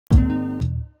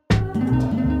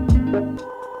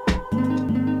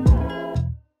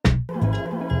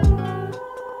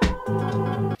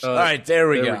All right, there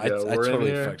we go. we go. I We're in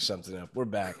totally here. fucked something up. We're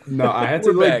back. No, I had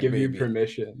to We're like back, give you baby.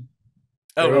 permission.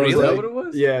 Oh, I was Is that really? like, what it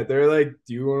was? yeah, they're like,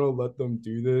 do you want to let them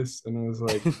do this? And I was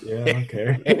like, yeah, I don't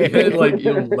care. Like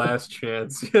your last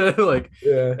chance. Like,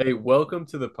 Yeah, hey, welcome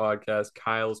to the podcast,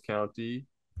 Kylescounty.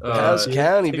 Kyle's you.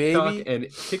 County, baby.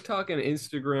 TikTok and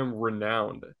Instagram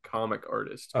renowned comic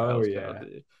artist, Oh Kyle's yeah,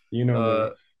 County. you know Uh,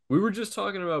 me. we were just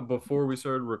talking about before we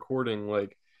started recording,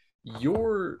 like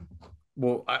your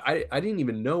well, I didn't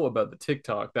even know about the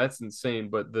TikTok. That's insane,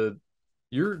 but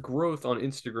your growth on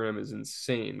Instagram is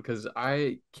insane because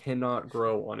I cannot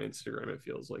grow on Instagram. It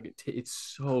feels like it's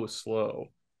so slow.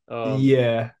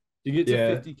 Yeah, To get to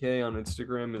yeah. 50K on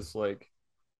Instagram is like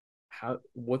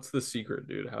what's the secret,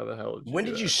 dude? How the hell did you When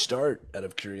do did you that? start, out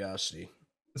of curiosity?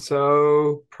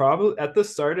 So probably at the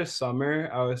start of summer,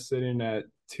 I was sitting at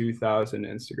 2,000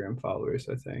 Instagram followers,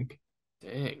 I think,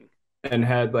 Dang. and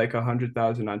had like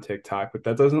 100,000 on TikTok, but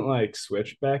that doesn't like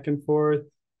switch back and forth.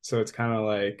 So it's kind of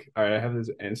like, all right, I have this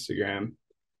Instagram.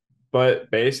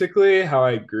 But basically, how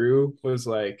I grew was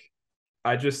like,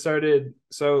 I just started.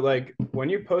 So, like, when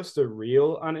you post a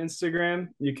reel on Instagram,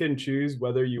 you can choose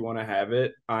whether you want to have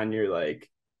it on your like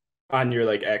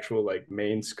actual like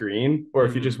main screen, or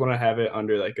if you just Mhm. want to have it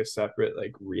under like a separate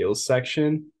like reels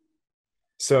section.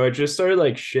 So I just started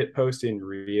like shit posting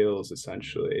reels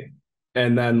essentially.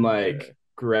 And then Okay. like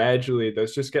gradually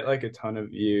those just get like a ton of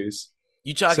views.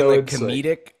 You talking So like it's like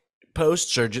comedic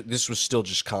posts, or this was still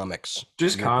just comics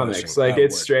just you were posting? comics. Like Oh,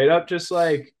 it's word. straight up just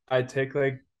like I take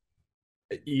like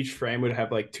each frame would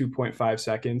have like 2.5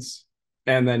 seconds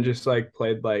and then just like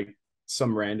played like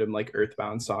some random like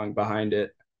Earthbound song behind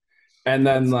it. And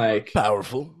then That's like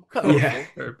Powerful. yeah, Powerful.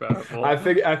 very powerful. I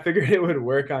figured it would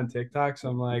work on TikTok, so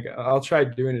I'm like, I'll try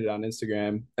doing it on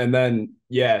Instagram. And then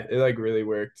yeah, it like really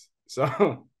worked.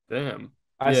 So Damn.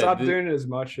 I Yeah, stopped doing it as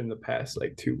much in the past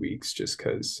like 2 weeks just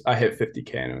because I hit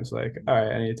 50K and I was like, all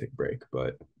right, I need to take a break.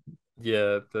 But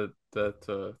yeah, that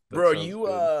Bro, sounds good.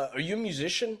 are you a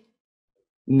musician?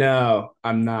 no,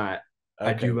 I'm not.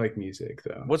 I Okay. do like music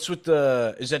though. What's with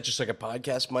is that just like a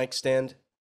podcast mic stand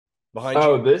behind you?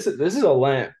 Oh, this is a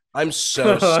lamp. I'm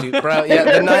so stupid, bro. Yeah,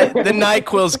 the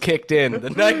NyQuil's kicked in. The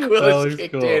That NyQuil is looks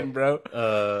kicked cool. in, bro.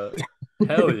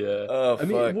 Hell yeah. Oh, I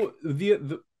mean, fuck.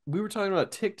 well, we were talking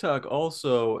about TikTok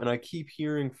also, and I keep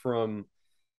hearing from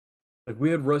like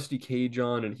we had Rusty Cage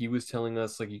on, and he was telling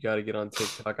us like you got to get on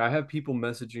TikTok. I have people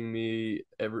messaging me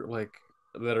every like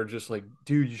that are just like,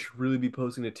 dude, you should really be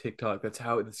posting to TikTok. That's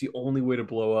the only way to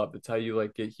blow up. That's how you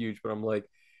like get huge. But I'm like,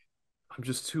 I'm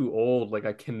just too old. Like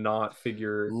I cannot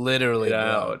figure it Literally, bro.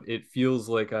 out. It feels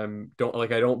like I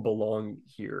don't belong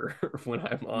here when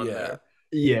I'm on Yeah. there.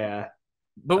 Yeah,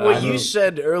 But what I you don't.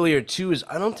 said earlier too is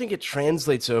I don't think it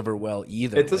translates over well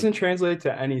either. It doesn't translate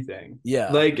to anything.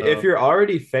 Yeah. Like if No. you're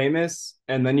already famous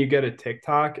and then you get a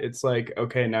TikTok, it's like,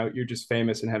 okay, now you're just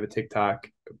famous and have a TikTok.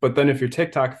 But then if you're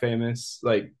TikTok famous,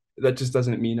 like that just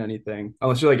doesn't mean anything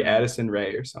unless you're like Mm, Addison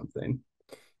Rae or something.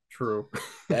 true.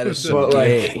 That is some But like,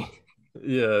 gay.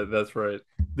 Yeah, that's right.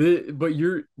 But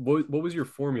what was your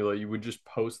formula? You would just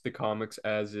post the comics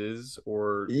as is,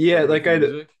 or yeah, like with like the I,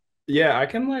 music? yeah, I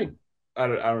can like, I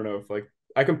don't know if like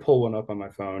I can pull one up on my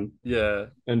phone Yeah,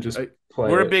 and just I play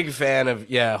We're a it. big fan of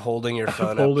holding your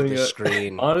phone up to holding the it.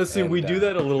 screen. Honestly, we And do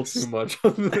that a little too much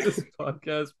on this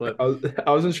podcast, but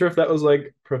I wasn't sure if that was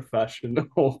like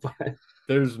professional, but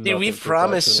there's dude, nothing we've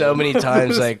promised professional so many about times,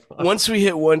 this like podcast. once we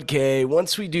hit 1K,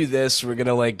 once we do this, we're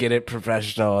gonna like get it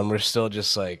professional, and we're still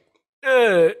just like,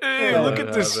 look Not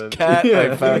at this happen. cat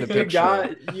I found a you picture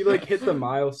of. you like hit the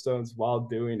milestones while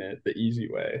doing it the easy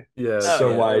way. Yeah, Oh So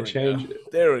yeah, true. there why we go. change it?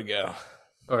 There we go.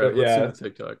 All right, But let's see yeah, the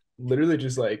TikTok. literally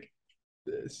just like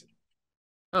this.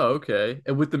 Oh, okay.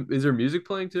 And is there music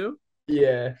playing too?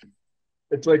 Yeah,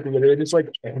 it's like literally just like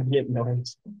ambient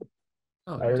noise.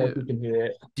 Oh, I don't know if you dude. can hear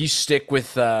it. Do you stick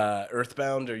with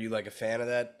Earthbound? Are you like a fan of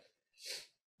that?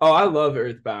 Oh, I love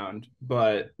Earthbound,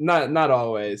 but not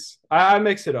always. I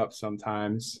mix it up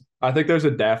sometimes. I think there's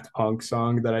a Daft Punk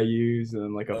song that I use and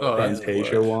then like a Oh, Oh, that's hell cool.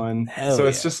 Fantasia one. Hell So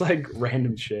it's yeah. just like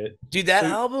random shit. Dude, that So,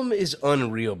 album is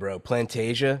unreal, bro.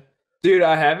 Plantasia. dude,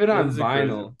 I have it on Is it crazy?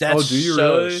 vinyl. That's Oh, do you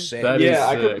so really? sick. That is Yeah,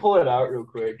 I could sick. pull it out real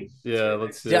quick. It's Yeah, right let's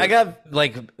next to see Yeah, I it. got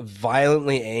like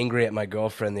violently angry at my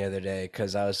girlfriend the other day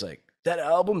because I was like, that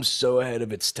album's so ahead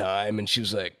of its time. And she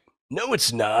was like, no,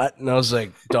 it's not. And I was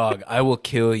like, dog, I will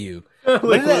kill you. When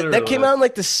Like did that came literally. out in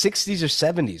like the 60s or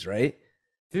 70s, right?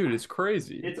 Dude, it's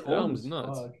crazy. It's That old album's as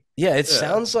nuts. fuck. Yeah, it Yeah.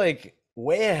 sounds like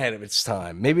way ahead of its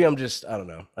time. Maybe I'm just, I don't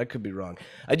know. I could be wrong.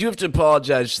 I do have to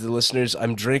apologize to the listeners.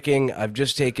 I'm drinking. I've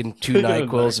just taken 2 Taking a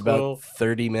NyQuils about NyQuil.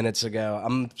 30 minutes ago.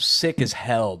 I'm sick as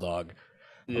hell, dog.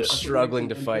 Yeah. struggling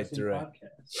to fight through it.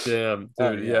 Damn,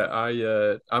 Oh, dude.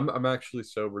 yeah. I'm actually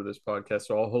sober this podcast,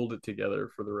 so I'll hold it together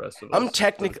for the rest of I'm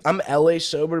us. I'm LA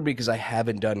sober because I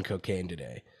haven't done cocaine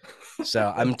today.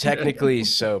 So I'm technically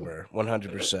sober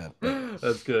 100%.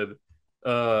 That's good.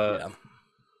 Uh Yeah.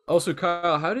 Also,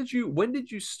 Kyle, when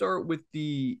did you start with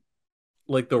the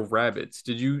like the rabbits?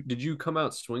 Did you come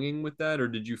out swinging with that, or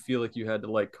did you feel like you had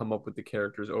to like come up with the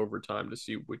characters over time to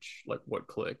see which like what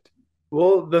clicked?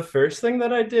 Well, the first thing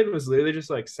that I did was literally just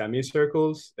like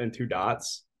semicircles and two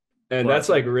dots. And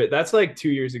Classic. that's like 2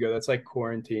 years ago. That's like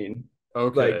quarantine.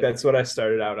 Like Okay. that's what I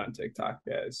started out on TikTok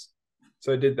as.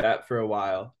 So I did that for a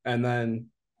while. And then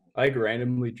I like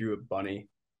randomly drew a bunny.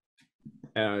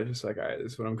 And I was just like, all right,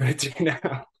 this is what I'm gonna do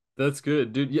now. That's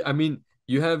good, dude. Yeah, I mean,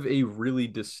 you have a really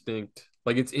distinct,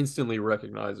 like it's instantly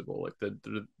recognizable. Like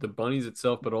the bunnies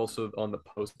itself, but also on the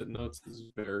post-it notes is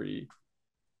very,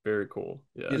 very cool.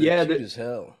 Yeah. Yeah, they're Yeah, cute as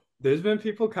hell. there's been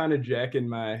people kind of jacking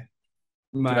my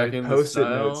Jack in the post-it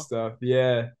note style. stuff.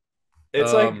 Yeah.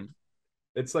 It's like Um,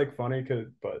 it's like funny cause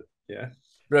but yeah.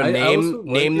 Bro, I also like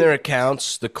name their it.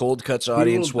 accounts. The Cold Cuts We will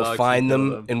audience will dox and find kill them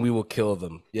them. and we will kill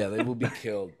them. Yeah, they will be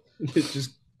killed. It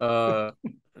just Uh,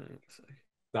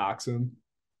 dox them.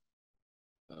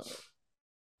 uh,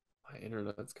 my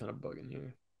internet's kind of bugging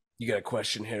here. You got a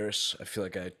question, Harris? I feel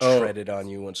like I Oh, treaded on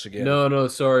you once again. no,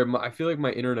 sorry. I feel like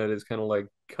my internet is kind of like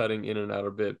cutting in and out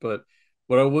a bit. But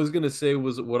what I was gonna say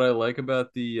was what I like about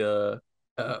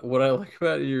what I like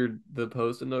about the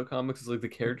post-it note comics is like the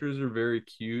characters are very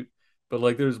cute, but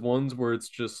like there's ones where it's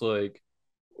just like,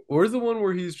 where's the one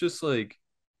where he's just like,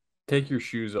 take your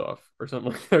shoes off or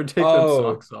something like that, or take them Oh,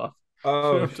 socks off.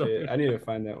 You know oh what I'm talking shit. I need to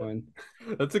find that one.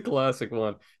 That's a classic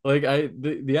one. Like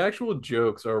the actual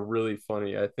jokes are really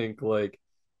funny. I think like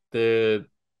the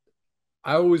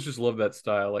I always just love that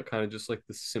style, like kind of just like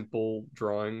the simple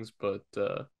drawings, but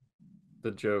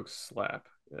the jokes slap.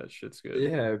 That shit's good.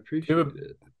 Yeah, I Do you appreciate have a,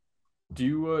 it. do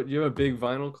you have a big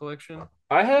vinyl collection?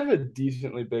 I have a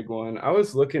decently big one. I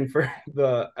was looking for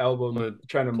the I'm album, gonna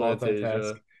trying to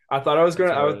multitask. Plantasia. That's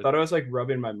all I right. thought I was like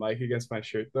rubbing my mic against my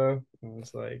shirt though. I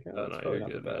was like, oh, Oh that's no, probably you're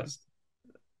not the good, man. best.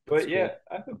 That's But yeah, cool.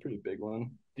 I have a pretty big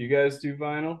one. Do you guys do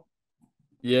vinyl?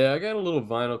 Yeah, I got a little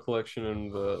vinyl collection in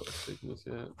the let's see, can you see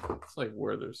it? It's like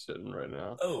where they're sitting right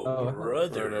now. Oh, Oh,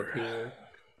 Right up brother. here.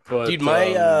 Dude, But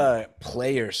my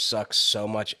player sucks so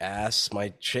much ass. My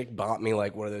chick bought me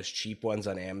like one of those cheap ones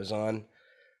on Amazon.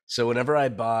 So whenever I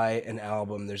buy an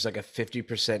album, there's like a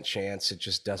 50% chance it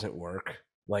just doesn't work.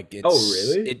 Like oh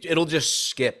really? it'll just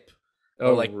skip or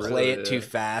oh like play it really? too Yeah.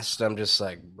 fast. I'm just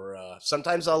like, bruh.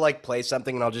 Sometimes I'll like play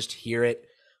something and I'll just hear it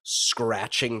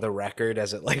scratching the record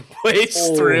as it like plays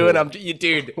through, and Oh.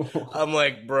 dude, I'm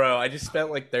like, bro, I just spent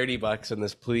like $30 on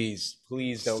this. Please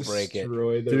don't break it.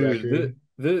 Destroy the Dude, record.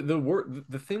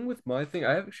 the thing with my thing,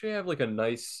 I actually have like a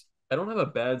nice I don't have a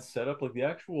bad setup. Like the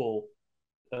actual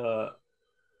uh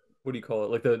what do you call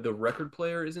it? Like the record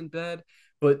player isn't bad,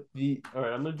 but the all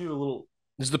right,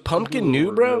 Is the I'm gonna do a pumpkin little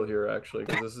new, bro? reveal here actually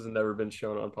because this has never been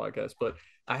shown on podcast. But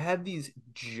I have these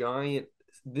giant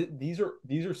these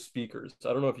are speakers.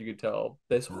 I don't know if you could tell.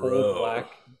 This whole Bro.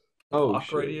 black Oh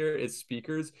block right shit. here is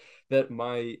speakers that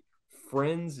my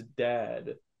friend's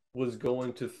dad was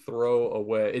going to throw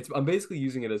away. I'm basically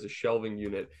using it as a shelving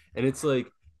unit, and it's like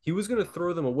he was gonna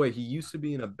throw them away. He used to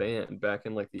be in a band back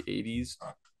in like the 80s,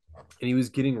 and he was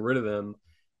getting rid of them.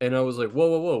 And I was like,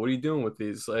 whoa, what are you doing with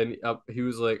these? And he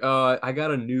was like, I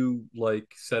got a new like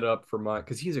setup for my,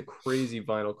 because he has a crazy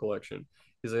vinyl collection.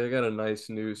 He's like, I got a nice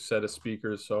new set of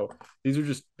speakers, so these are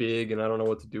just big, and I don't know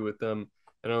what to do with them.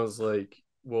 And I was like,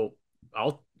 well,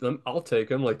 I'll take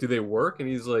them. Like, do they work? And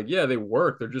he's like, yeah, they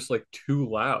work. They're just like too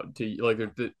loud to like.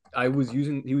 He was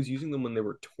using them when they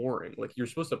were touring. Like, you're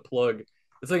supposed to plug.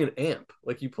 It's like an amp.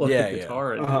 Like you plug a Yeah.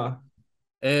 guitar into it, Uh-huh.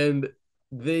 and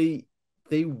they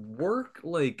they work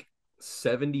like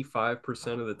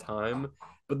 75% of the time,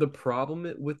 but the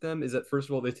problem with them is that first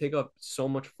of all they take up so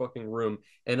much fucking room,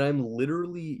 and I'm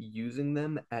literally using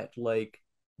them at like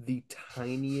the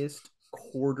tiniest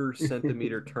quarter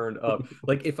centimeter turned up.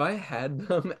 Like if I had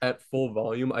them at full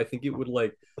volume, I think it would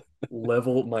like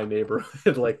level my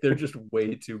neighborhood. Like they're just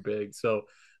way too big, so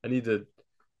I need to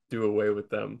do away with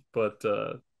them. But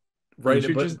You right,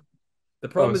 should but just the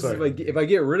oh problem is sorry. if I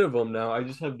get rid of them now, I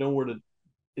just have nowhere to.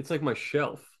 It's like my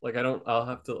shelf. Like I don't. I'll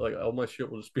have to like all my shit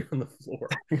will just be on the floor.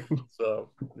 So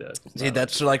yeah, it's Dude, not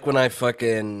that's like when I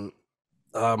fucking,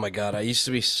 oh my God, I used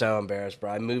to be so embarrassed,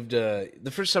 bro. I moved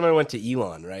the first time I went to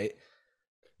Elon, right?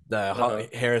 uh-huh.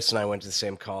 Harris and I went to the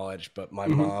same college, but my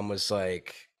Mhm. mom was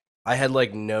like, I had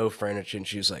like no furniture, and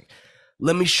she was like,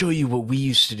 let me show you what we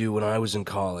used to do when I was in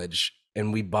college.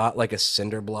 and we bought like a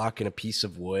cinder block and a piece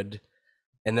of wood.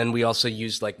 And then we also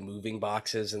used like moving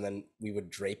boxes, and then we would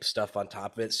drape stuff on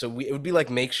top of it. So it would be like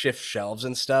makeshift shelves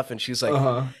and stuff. And she was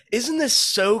like, "Isn't this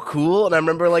so cool?" And I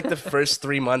remember like the first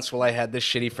 3 months while I had this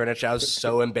shitty furniture, I was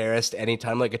so embarrassed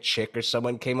anytime like a chick or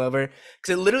someone came over,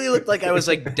 because it literally looked like I was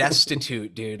like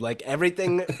destitute, dude. Like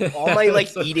everything, all my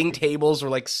like eating tables were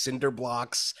like cinder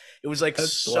blocks. It was like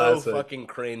so fucking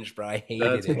cringe, bro. I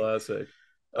hated it. That's classic.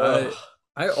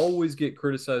 I always get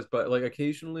criticized, but like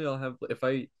occasionally I'll have, if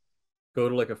I go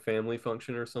to like a family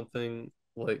function or something,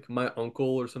 like my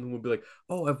uncle or something would be like,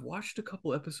 "Oh, I've watched a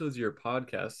couple episodes of your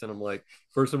podcast," and I'm like,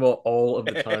 first of all of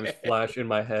the times flash in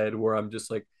my head where I'm just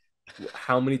like,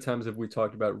 how many times have we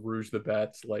talked about Rouge the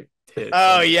Bat's like tits?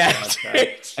 Oh yeah,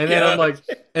 and then I'm like,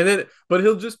 but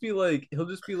he'll just be like,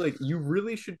 you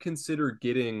really should consider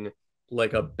getting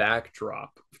like a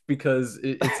backdrop, because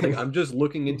it's like I'm just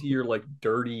looking into your like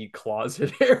dirty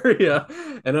closet area,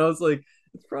 and I was like,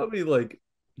 it's probably like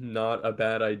not a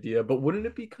bad idea, but wouldn't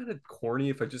it be kind of corny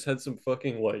if I just had some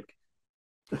fucking like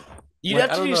you'd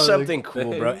have to do something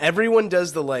cool, bro. Everyone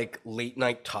does the like late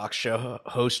night talk show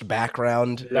host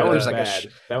background. That was like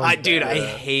bad. Dude, I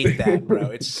hate that, bro.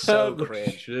 It's so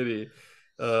cringe. Shitty.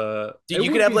 Dude,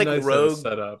 you could have like Rogue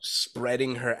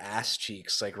spreading her ass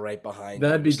cheeks like right behind.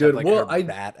 That'd be good. Like, well,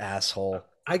 bat asshole.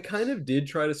 I kind of did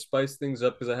try to spice things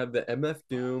up because I have the MF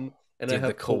Doom. And dude, I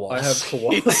have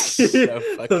Kowalski.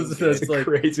 That's like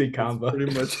crazy combo.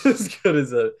 Pretty much as good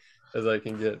as I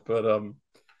can get. But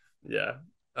yeah.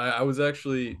 I was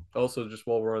actually also, just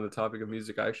while we're on the topic of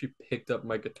music, I actually picked up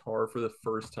my guitar for the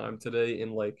first time today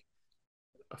in like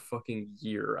a fucking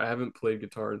year. I haven't played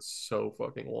guitar in so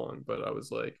fucking long, but I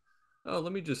was like, oh,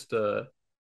 let me just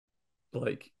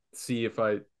like see if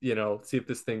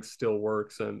this thing still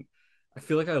works. And I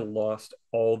feel like I lost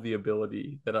all the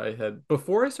ability that I had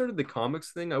before I started the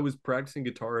comics thing. I was practicing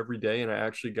guitar every day, and I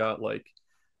actually got like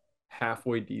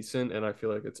halfway decent, and I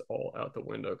feel like it's all out the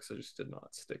window because I just did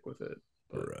not stick with it.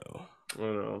 But, bro, I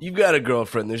don't know. You've got a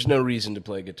girlfriend. There's no reason to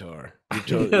play guitar.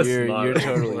 You're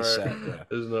totally set, bro.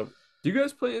 There's no. Do you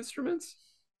guys play instruments?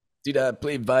 Dude, I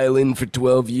played violin for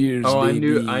 12 years. Oh,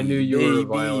 baby. I knew you were a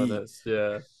violinist.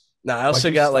 Yeah. No, I also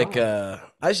got like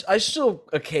I still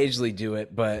occasionally do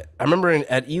it, but I remember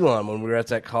at Elon when we were at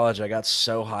that college, I got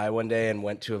so high one day and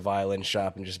went to a violin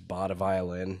shop and just bought a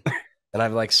violin, and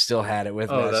I've like still had it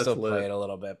with me. I still play it a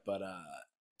little bit, but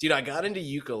dude, I got into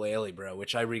ukulele, bro,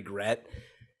 which I regret.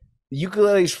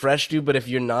 Ukulele's fresh, dude, but if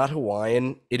you're not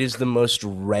Hawaiian, it is the most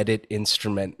Reddit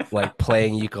instrument. Like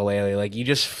playing ukulele, like you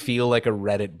just feel like a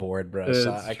Reddit board, bro.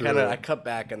 So I cut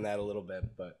back on that a little bit,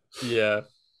 but yeah.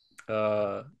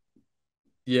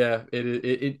 Yeah,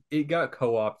 it got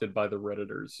co-opted by the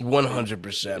Redditors.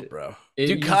 100%, bro.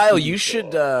 Dude, Kyle, you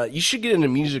should get into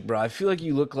music, bro. I feel like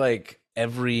you look like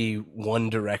every One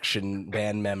Direction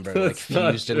band member, like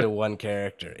fused into one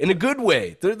character in a good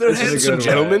way. They're handsome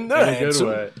gentlemen. They're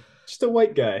handsome. Just a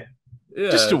white guy.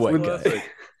 Yeah, just a white guy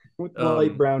with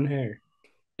light brown hair.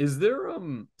 Is there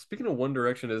speaking of One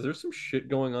Direction, is there some shit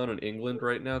going on in England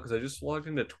right now? Because I just logged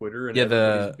into Twitter and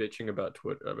everybody's bitching about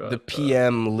Twitter. About the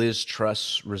PM Liz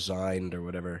Truss resigned or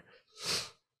whatever.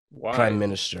 Why? Prime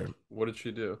Minister. What did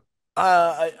she do?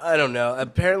 I don't know.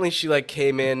 Apparently she like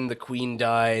came in, the Queen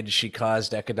died, she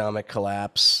caused economic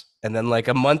collapse. And then like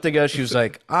a month ago she was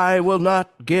like, I will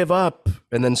not give up.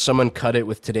 And then someone cut it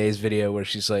with today's video where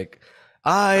she's like,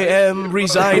 I am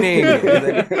resigning. And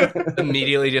then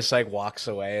immediately just like walks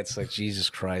away. It's like,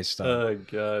 Jesus Christ. Oh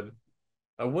God.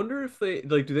 I wonder if they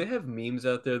like, do they have memes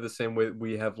out there the same way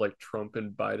we have like Trump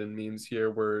and Biden memes here,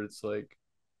 where it's like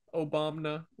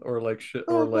Obama or like shit,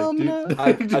 or like dude,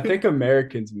 I think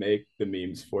Americans make the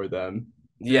memes for them.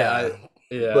 Yeah.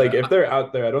 Like if they're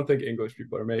out there, I don't think English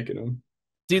people are making them.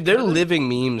 Dude, they're living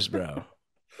memes, bro.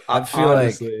 I feel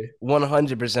honestly, like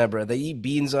 100%, bro. They eat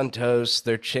beans on toast.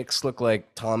 Their chicks look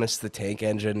like Thomas the Tank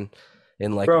Engine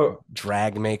in like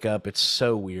drag makeup. It's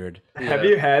so weird. Have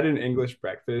you had an English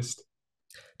breakfast?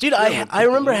 Dude, I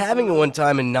remember having it one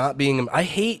time and not being. I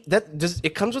hate that.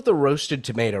 It comes with a roasted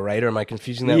tomato, right? Or am I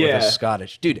confusing that with a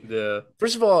Scottish? Dude,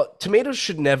 first of all, tomatoes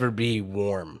should never be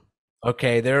warm.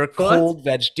 Okay, they're a cold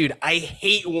veg. Dude, I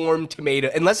hate warm tomato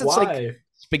unless it's like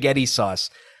spaghetti sauce.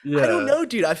 Yeah. I don't know,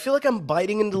 dude. I feel like I'm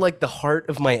biting into like the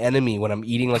heart of my enemy when I'm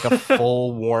eating like a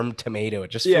full warm tomato. It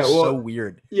just feels so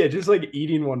weird. Yeah, just like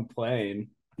eating one plain.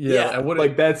 Yeah,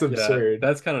 like that's absurd.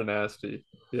 That's kind of nasty.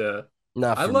 Yeah,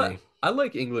 not for me. I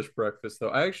like English breakfast though.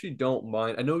 I actually don't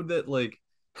mind. I know that like,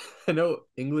 I know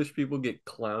English people get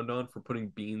clowned on for putting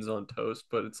beans on toast,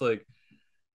 but it's like,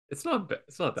 it's not bad.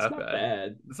 It's not that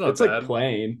bad. It's not bad. It's like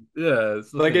plain. Yeah,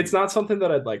 it's like it's not something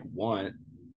that I'd like want.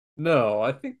 No,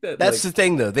 I think that That's the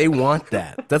thing, though. They want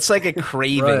that. That's like a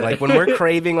craving. Like right. when we're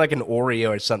craving like an Oreo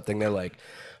or something, they're like,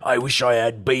 "I wish I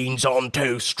had beans on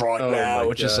toast right Oh my now."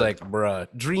 Which is God. like, bruh,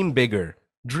 dream bigger,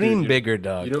 Dude, dream bigger,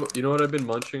 dog. you know what I've been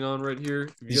munching on right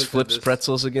here? Have you These guys had flips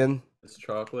pretzels again. this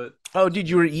chocolate? Oh, dude,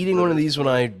 you were eating one of Fritters, these when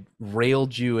bro. I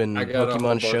railed you I in got a whole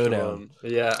Pokemon bunch of Showdown.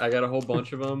 them. Yeah, I got a whole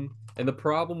bunch of them. And the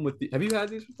problem with the have you had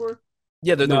these before?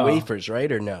 Yeah, they're the No. wafers,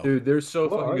 right? Or no? Dude, they're so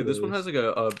What fucking are good. This one those? has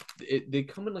like they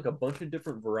come in like a bunch of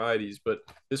different varieties, but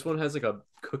this one has like a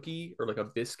cookie or like a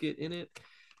biscuit in it.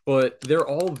 But they're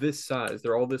all this size.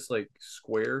 They're all this like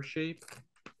square shape.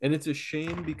 And it's a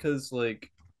shame because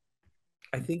like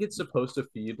I think it's supposed to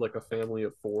feed like a family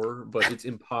of four, but it's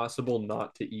impossible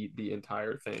not to eat the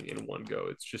entire thing in one go.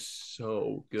 It's just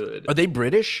so good. Are they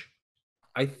British?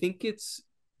 I think it's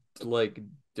like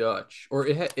Dutch, or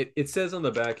it says on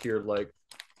the back here like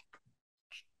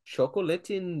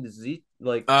Chocolatin Z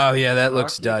like Oh yeah, that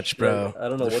looks Turkish. Dutch, Like bro. I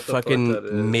don't know The what the fuck that fucking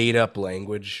is. made up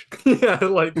language. Yeah,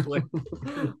 like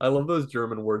I love those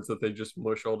German words that they just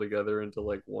mush all together into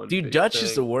like one Dude, big Dutch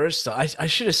is the thing. worst. I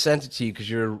should have sent it to you because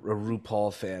you're a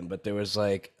RuPaul fan, but there was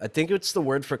like I think it's the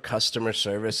word for customer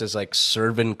service is like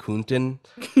servantkunden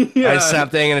or Yeah,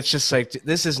 something, and it's just like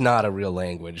this is not a real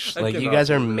language. that Like you cannot guys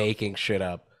be are real. making shit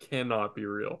up. Cannot be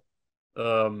real.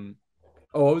 Um,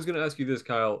 oh, I was gonna ask you this,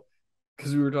 Kyle,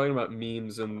 because we were talking about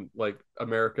memes and like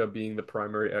America being the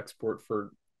primary export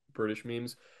for British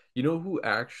memes. You know who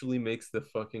actually makes the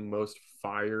fucking most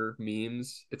fire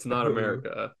memes? It's not Who?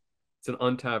 America. It's an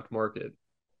untapped market.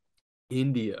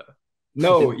 India.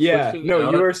 No, They're yeah. pushing No,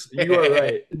 out, you are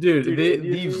right. dude. Dude, Indian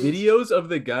The memes. videos of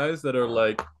the guys that are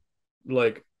like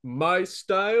my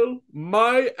style,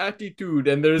 my attitude,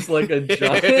 and there's like a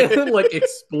giant like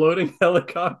exploding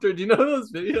helicopter. Do you know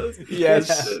those videos? That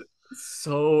Yes. shit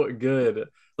so good.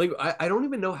 Like I don't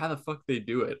even know how the fuck they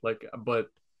do it. Like, but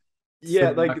it's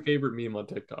Yeah, like my like favorite meme on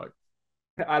TikTok.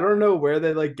 I don't know where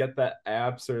they like get the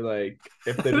apps or like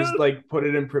if they just like put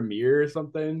it in Premiere or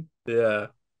something. Yeah,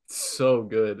 so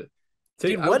good.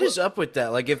 Take Dude, I what what is up with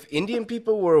that? Like if Indian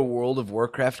people were a World of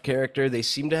Warcraft character, they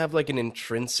seem to have like an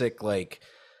intrinsic like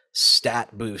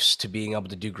stat boost to being able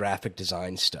to do graphic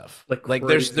design stuff. like Like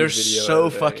crazy they're video so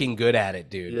editing. fucking good at it,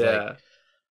 dude. Like, Yeah.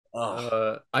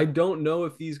 oh. I don't know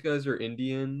if these guys are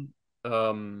Indian.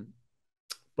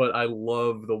 But I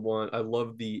love the one. I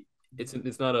love the.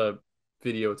 It's not a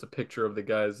video. It's a picture of the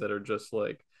guys that are just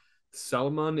like,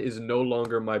 Salman is no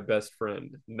longer my best friend.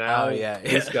 Oh Now yeah,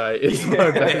 this yeah. guy is my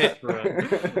Yeah. best friend.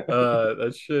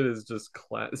 That shit is just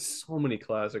so many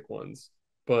classic ones.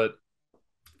 But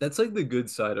that's like the good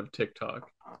side of TikTok.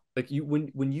 Like you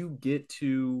when you get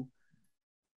to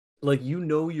like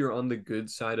you're on the good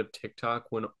side of TikTok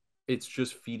when it's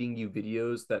just feeding you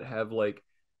videos that have like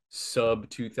sub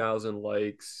 2000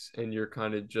 likes and you're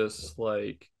kind of just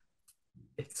like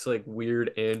it's like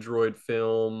weird Android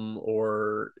film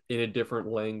or in a different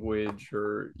language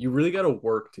or you really got to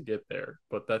work to get there,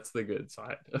 but that's the good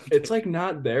side of It's TikTok. like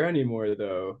not there anymore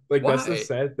though. Like that's the Why?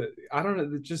 sad that I don't know.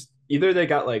 It's just either they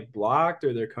got like blocked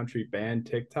or their country banned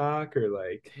TikTok or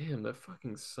like Damn, that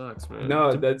fucking sucks, man.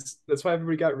 no, that's why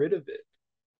everybody got rid of it.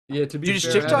 Yeah, to be Dude, is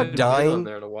fair, I TikTok haven't been on dying?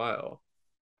 there in a while.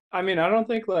 I mean, I don't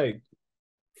think like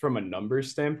from a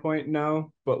numbers standpoint,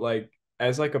 no, but like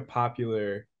as like a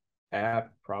popular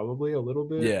app, probably a little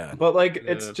bit. Yeah, But like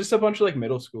it's Yeah. just a bunch of like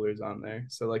middle schoolers on there,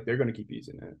 so like they're gonna keep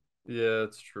using it. Yeah,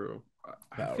 it's true.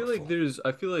 I feel like powerful.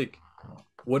 I feel like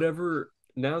whatever,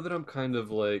 now that I'm kind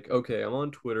of like, okay, I'm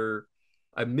on Twitter.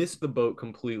 I missed the boat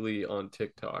completely on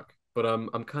TikTok, but I'm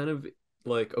kind of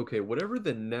like, okay, whatever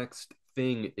the next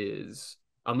thing is,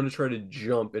 I'm gonna try to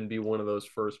jump and be one of those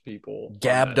first people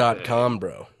on that thing. Gab.com,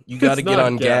 bro. You got to It's get not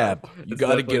on Gab. Gab. You It's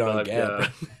got to get definitely on not Gab, bro.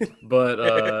 Gab.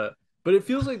 But but it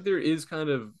feels like there is kind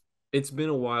of it's been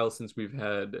a while since we've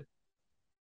had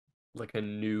like a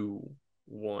new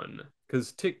one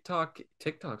because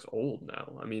TikTok's old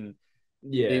now. I mean,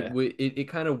 Yeah. it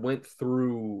kind of went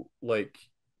through like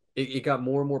it got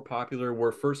more and more popular.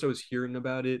 Where first I was hearing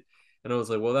about it and I was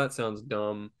like, well, that sounds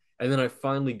dumb, and then I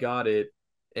finally got it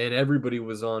and everybody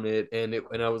was on it and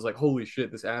I was like, holy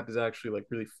shit, this app is actually like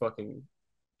really fucking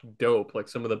dope. Like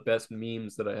some of the best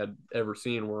memes that I had ever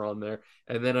seen were on there.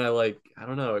 And then I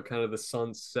don't know, it kind of the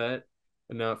sun set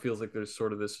and now it feels like there's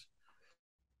sort of this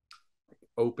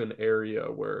open area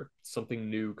where something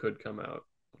new could come out.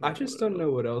 I I don't know what just it don't is.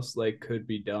 know what else like could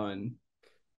be done.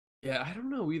 Yeah, I don't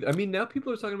know either. I mean, now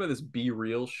people are talking about this be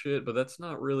real shit, but that's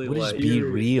not really What is like. Be Be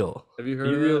Real? Have you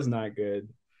heard Be of real's that? not good.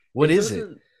 What It is it?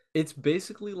 doesn't. It's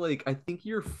basically like I think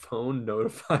your phone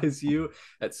notifies you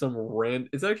at some random.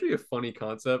 It's actually a funny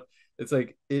concept. It's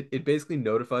like it basically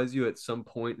notifies you at some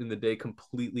point in the day,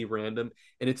 completely random,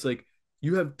 and it's like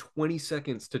you have 20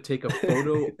 seconds to take a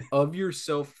photo of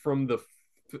yourself from the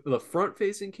front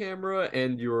facing camera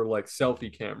and your like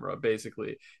selfie camera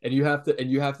basically, and you have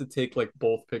to take like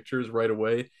both pictures right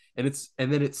away, and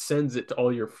then it sends it to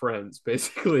all your friends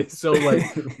basically. So like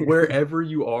wherever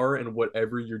you are and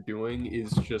whatever you're doing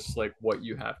is just like what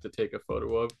you have to take a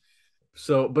photo of.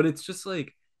 So but it's just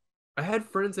like I had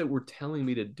friends that were telling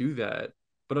me to do that,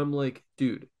 but I'm like,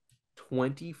 dude,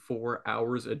 24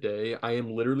 hours a day, I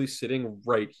am literally sitting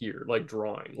right here, like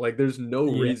drawing. Like, there's no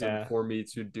reason Yeah. for me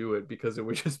to do it because it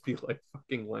would just be like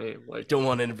fucking lame. Like, Don't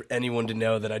want anyone to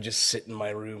know that I just sit in my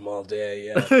room all day.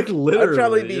 Yeah. like I'd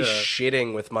probably literally, be yeah.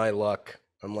 shitting with my luck.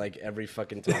 I'm like every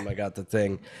fucking time I got the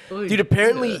thing. Like, Dude,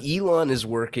 apparently yeah. Elon is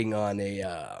working on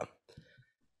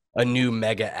a new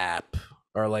mega app,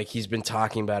 or like he's been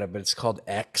talking about it, but it's called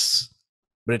X.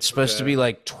 But it's supposed to Okay. be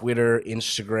like Twitter,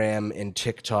 Instagram, and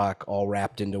TikTok all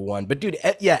wrapped into one. But dude,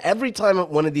 yeah, every time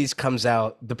one of these comes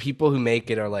out, the people who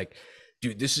make it are like,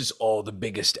 dude, this is all the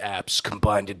biggest apps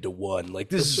combined into one. Like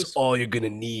this That's is just all you're gonna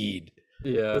need.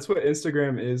 Yeah, that's what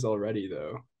Instagram is already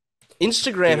though.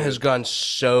 Instagram has dude. gone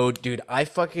so, dude. I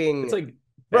It's fucking like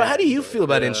bro. How do bad, you but feel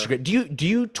about Yeah. Instagram? Do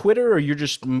you Twitter, or you're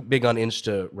just big on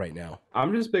Insta right now?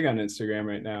 I'm just big on Instagram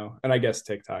right now, and I guess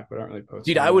TikTok, but I don't really post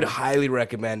Dude, on I would there. highly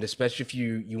recommend, especially if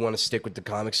you want to stick with the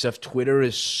comic stuff. Twitter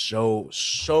is so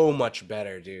much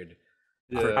better, dude.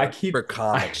 For I Yeah. for keep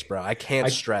comics, bro. I can't I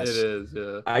It stress. is,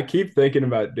 yeah. I keep thinking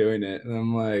about doing it, and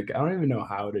I'm like, I don't even know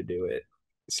how to do it.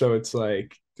 So it's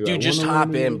like, do I Dude, want just to learn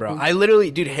hop in, bro. anything? I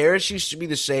literally, dude, Harris used to be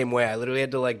the same way. I literally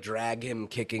had to like drag him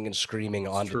kicking and screaming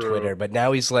It's onto Twitter, true. but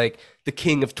now he's like the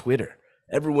king of Twitter.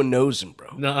 Everyone knows him, bro.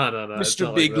 No, no, no, it's Mr.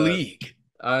 not like Big that. League.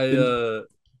 I And uh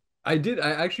I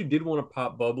actually did want to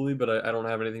pop bubbly, but I don't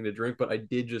have anything to drink, but I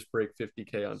did just break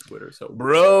 50K on Twitter, so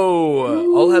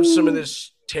Bro, I'll have some of woo,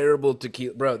 this terrible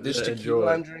tequila. Bro, this yeah, tequila enjoy.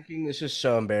 I'm drinking, this is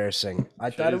so embarrassing.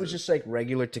 I thought it was Jesus. just like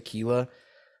regular tequila,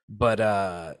 but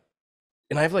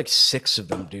and I have like 6 of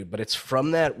them, dude, but it's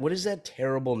from that what is that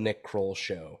terrible Nick Kroll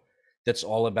show that's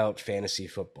all about fantasy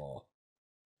football?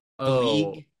 The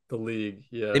Oh, League? the league.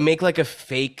 They Yeah. make like a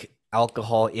fake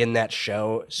alcohol in that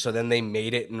show, so then they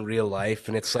made it in real life,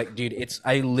 and it's like, dude, it's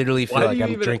I literally feel Why do like you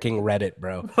I'm even drinking Reddit,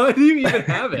 bro. why do you even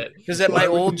have it? Because at my Why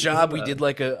would old you do job, we that? did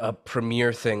like a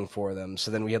premiere thing for them. So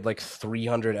then we had like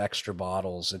 300 extra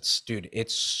bottles. It's, dude,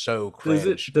 it's so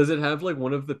cringe. Does it have like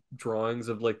one of the drawings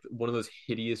of like one of those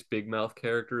hideous big mouth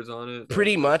characters on it?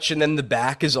 Pretty much. And then the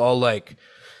back is all like,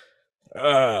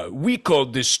 we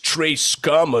called this Trace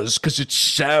Scamas because it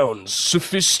sounds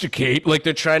sophisticate. Like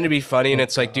they're trying to be funny. And oh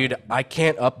it's like, dude, god, I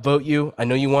can't upvote you. I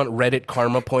know you want Reddit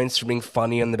karma points for being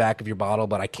funny on the back of your bottle,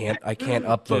 but I can't upvote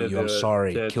Can't you. I'm do it.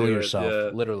 sorry. Can't Kill do it. yourself.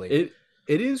 Yeah. Literally.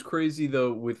 It is crazy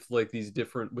though with like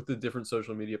with the different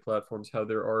social media platforms how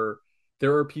there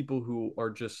are people who are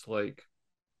just like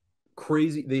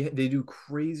crazy. They do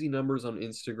crazy numbers on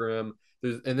Instagram.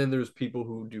 And then there's people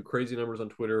who do crazy numbers on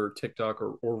Twitter or TikTok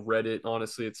or Reddit.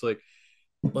 Honestly, it's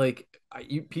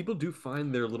people do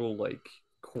find their little like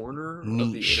corner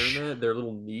of the Niche. internet, their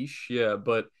little niche. Yeah,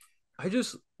 but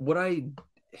what I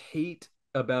hate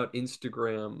about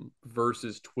Instagram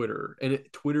versus Twitter, and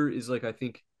Twitter is like I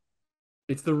think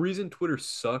it's the reason Twitter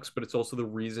sucks, but it's also the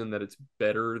reason that it's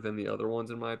better than the other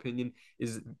ones in my opinion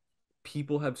is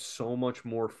people have so much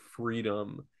more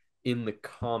freedom in the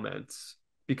comments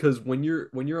because when you're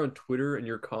on Twitter and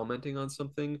you're commenting on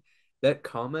something, that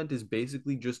comment is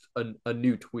basically just a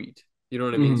new tweet. You know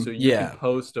what I mean? So mhm, you can Yeah.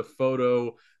 post a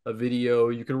photo, a video,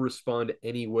 you can respond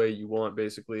any way you want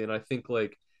basically. And I think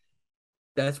like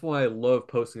that's why I love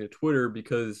posting to Twitter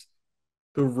because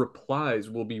the replies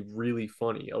will be really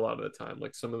funny a lot of the time,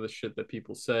 like some of the shit that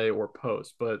people say or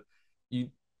post, but you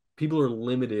people are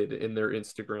limited in their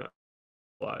Instagram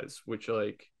replies, which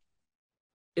like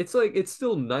it's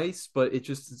still nice, but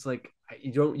it's like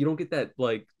you don't get that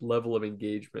like level of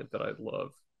engagement that I'd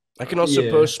love. I can also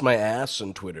yeah. post my ass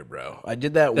on Twitter, bro. I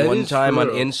did that That one is time on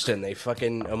true. Insta, and they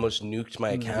fucking almost nuked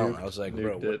my account. I was like,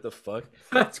 bro, Nuked it. what the fuck?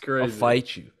 That's I'll crazy.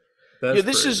 fight you. Yeah, That's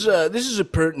crazy. this is a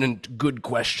pertinent, good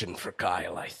question for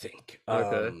Kyle, I think.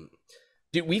 Okay.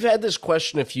 Dude, we've had this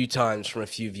question a few times from a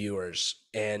few viewers,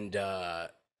 and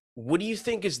what do you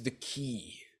think is the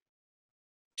key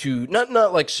to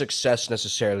not like success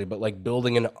necessarily, but like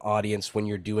building an audience when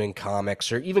you're doing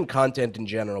comics or even content in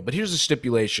general? But here's the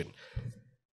stipulation: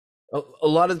 a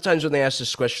lot of the times when they ask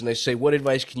this question, they say, "What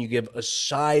advice can you give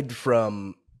aside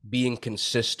from being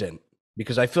consistent?"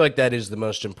 Because I feel like that is the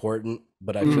most important,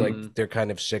 but I feel like Hmm. they're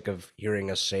kind of sick of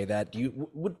hearing us say that. Do you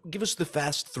would give us the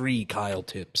fast 3 Kyle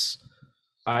tips?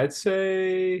 I'd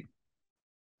say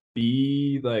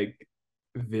be like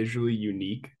visually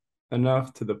unique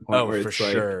enough to the point Oh, where for it's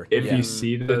like sure. if you Yeah.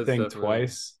 see the That's thing definitely.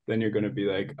 twice, then you're gonna be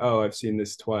like, oh, I've seen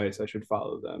this twice. I should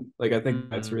follow them. Like I think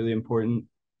that's Mhm. really important.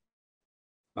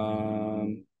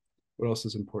 What else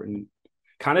is important?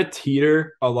 Kind of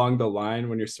teeter along the line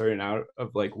when you're starting out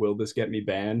of like, will this get me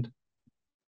banned?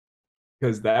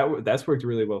 Because that's worked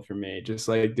really well for me. Just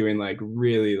like doing like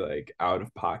really like out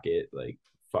of pocket, like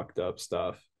fucked up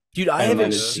stuff. Dude, I And then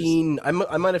haven't it's just seen. I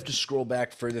might have to scroll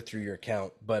back further through your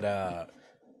account, but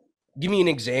give me an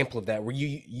example of that.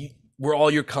 Were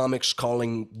all your comics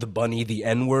calling the bunny the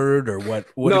N word, or what?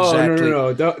 What no, no, no,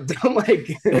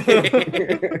 exactly? no.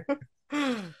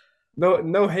 Don't like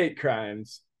no hate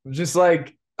crimes. Just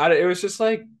like it was just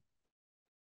like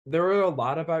there were a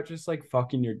lot about just like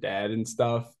fucking your dad and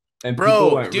stuff, and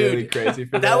people Bro, went really dude, crazy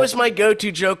for that was that. my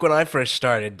go-to joke when I first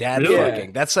started. Dad Really? Yeah,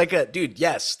 fucking. That's like a dude.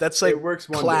 Yes, that's it like works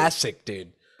wonders. classic,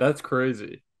 dude. That's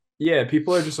crazy. Yeah,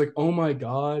 people are just like, oh my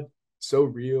god, so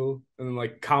real, and then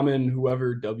like common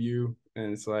whoever W,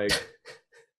 and it's like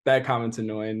that comment's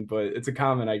annoying, but it's a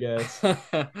comment, I guess.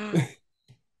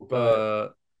 But uh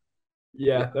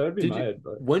yeah, yeah. that would be Did my you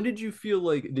advice. when did you feel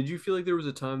like there was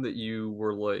a time that you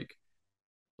were like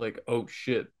oh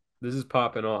shit, this is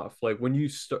popping off? Like when you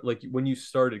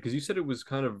started, because you said it was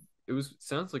kind of it was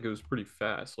sounds like it was pretty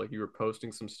fast. Like you were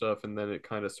posting some stuff and then it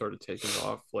kind of started taking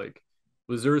off. Like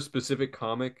was there a specific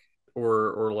comic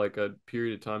or like a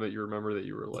period of time that you remember that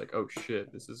you were like, oh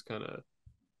shit, this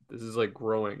is like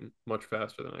growing much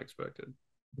faster than I expected?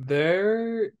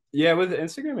 There, yeah, with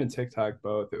Instagram and TikTok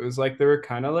both, it was like there were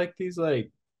kind of like these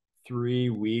like 3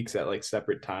 weeks at like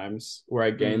separate times where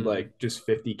I gained Mm, like just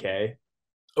 50K.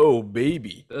 Oh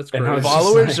baby, that's And I was crazy. just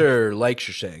followers like or likes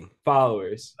you're saying?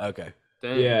 followers. Okay.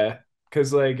 Dang. Yeah.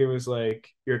 Cause like it was like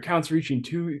your account's reaching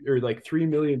 3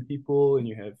 million people and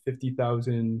you have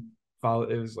 50,000 follow.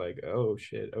 It was like, oh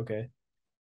shit, okay.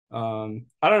 I don't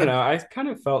I, know. I kind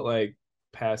of felt like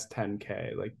past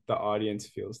 10K, like the audience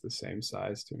feels the same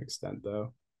size to an extent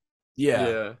though. yeah,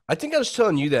 Yeah. I think I was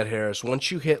telling you that, Harris.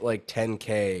 Once you hit like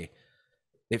 10K,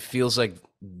 it feels like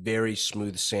very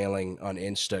smooth sailing on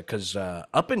Insta. Because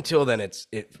up until then,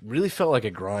 it really felt like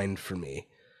a grind for me.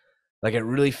 Like it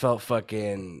really felt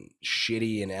fucking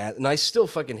shitty and I still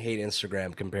fucking hate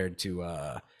Instagram compared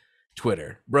to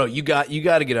Twitter. Bro, you got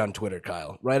to get on Twitter,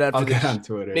 Kyle. Right after I'll get this, on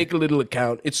Twitter. make a little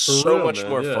account. It's For so real, much man.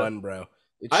 more Yeah. fun, bro.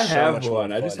 It's I so have much more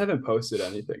one. I just fun. haven't posted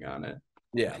anything on it.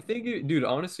 Yeah. I think, dude,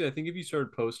 honestly, I think if you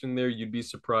started posting there, you'd be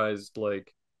surprised.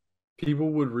 Like,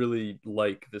 people would really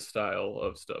like the style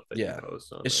of stuff that you Yeah.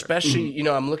 post on there. Especially,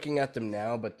 Mhm. I'm looking at them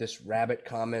now, but this rabbit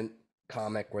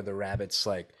comic where the rabbit's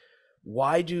like,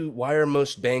 why are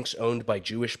most banks owned by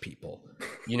Jewish people?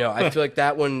 I feel like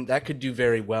that could do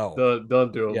very well.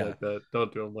 Don't do them Yeah, like that.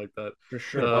 Don't do them like that. for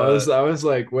sure. I Uh, was I was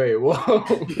like, wait, whoa.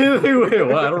 wait,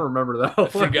 what? I don't remember that I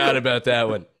forgot one. about that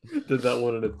one. Did that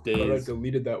one in a Thought I daze.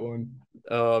 deleted that one.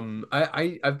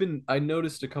 I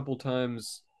noticed a couple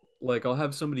times, like I'll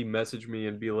have somebody message me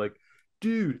and be like,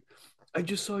 dude, I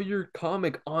just saw your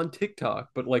comic on TikTok,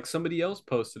 but like somebody else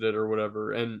posted it or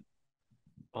whatever. And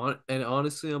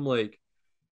honestly, I'm like,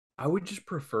 I would just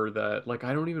prefer that. Like,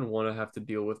 I don't even want to have to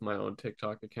deal with my own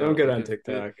TikTok Don't account. get Like, on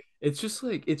TikTok. it's just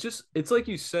like it's like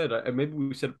you said. Maybe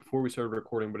we said it before we started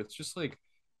recording, but it's just like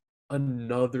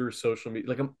another social media.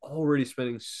 Like, I'm already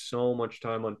spending so much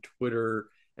time on Twitter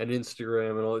and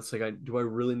Instagram and all. It's like, do I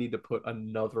really need to put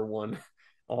another one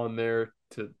on there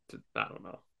to I don't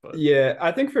know, but Yeah,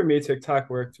 I think for me, TikTok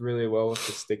worked really well with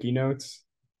the sticky notes.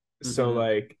 So hmm.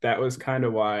 like that was kind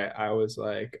of why I was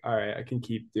like, all right, I can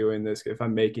keep doing this. If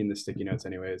I'm making the sticky notes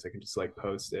anyways, I can just like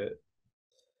post it.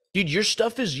 Dude, your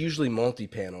stuff is usually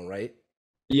multi-panel, right?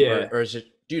 Or Yeah. or is it,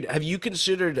 dude, have you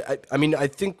considered, I mean, I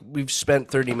think we've spent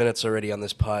 30 minutes already on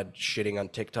this pod shitting on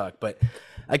TikTok, but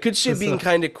I could see it being So,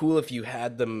 kind of cool if you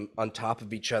had them on top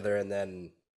of each other and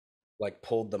then like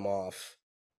pulled them off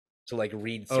to like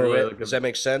read oh, through wait, it. Does that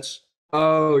make sense?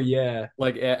 Oh yeah.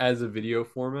 like as a video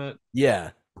format,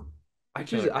 Yeah. I be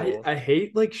kind just of cool. I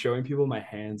hate like showing people my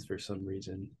hands for some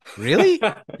reason. Really?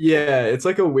 Yeah, it's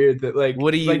like a weird that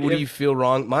What do you like what do if you feel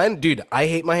wrong? Mine, dude, I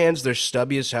hate my hands. They're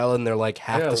stubby as hell and they're like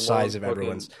I half got the a size long of fucking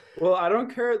everyone's. well, I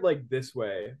don't care it like this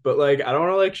way, but like I don't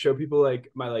want to like show people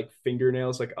like my like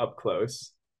fingernails like up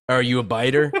close. Are you a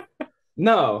biter?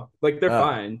 No, like they're Oh.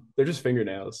 fine. They're just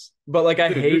fingernails. But like I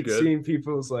dude. You're hate good. seeing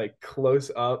people's like close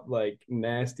up like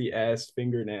nasty ass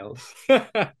fingernails. Yeah,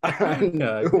 I get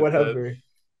that. Whatever.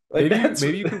 Like that's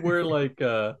Maybe you could wear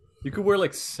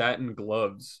like satin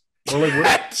gloves Or like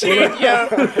what? Dude, or like, yo,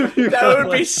 if you that got,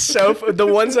 would be like- so the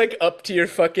ones like up to your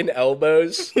fucking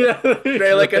elbows. Yeah,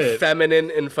 They're like right.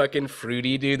 effeminate and fucking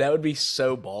fruity, dude. That would be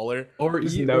so baller. Or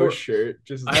Just you, no or shirt.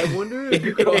 Just I wonder if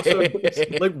you could also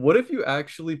like, what if you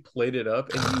actually played it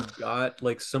up and you got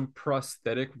like some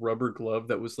prosthetic rubber glove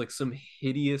that was like some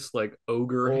hideous like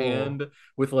ogre hand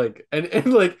with like and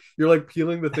like you're like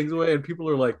peeling the things away and people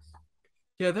are like,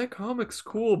 yeah, that comic's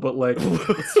cool, but like,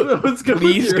 what's good with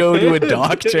Please your go to a hand?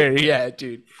 doctor. Yeah,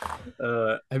 dude.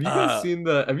 Have you guys seen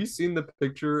the? Have you seen the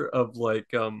picture of like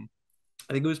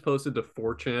I think it was posted to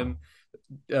 4chan.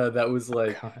 That was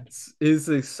like God. is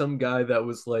like some guy that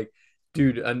was like,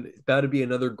 dude, about to be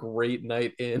another great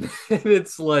night in, and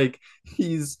it's like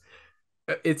he's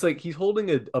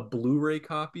holding a Blu-ray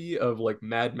copy of like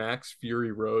Mad Max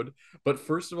Fury Road, but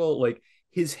first of all, like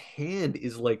his hand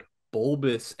is like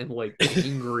bulbous and like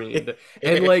gangrened,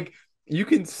 and like you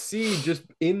can see just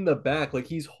in the back, like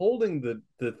he's holding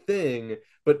the thing,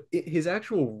 but his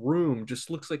actual room just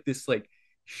looks like this like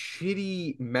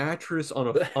shitty mattress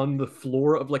on the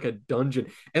floor of like a dungeon,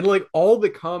 and like all the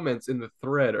comments in the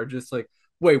thread are just like,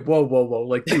 wait, whoa,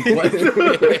 like, dude, what?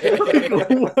 Like,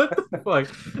 what the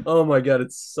fuck? Oh my god,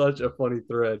 it's such a funny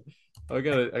thread. I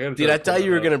gotta. Dude, try I to pull thought you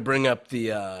that were up. gonna bring up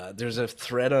the there's a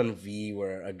thread on V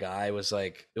where a guy was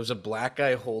like, it was a black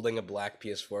guy holding a black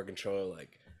PS4 controller,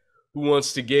 like, who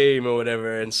wants to game or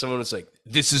whatever, and someone was like,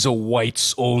 this is a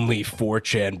whites only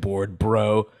 4chan board,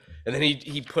 bro. And then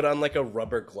he put on like a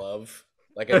rubber glove,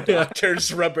 like a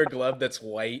doctor's rubber glove that's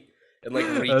white, and like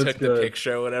retook the good.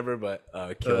 picture or whatever, but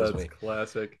it kills That's me.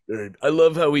 classic. Dude, I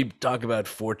love how we talk about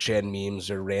 4chan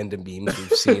memes or random memes we've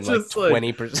seen like Just like-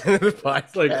 20% of the podcast.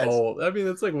 It's like I mean,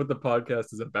 that's like what the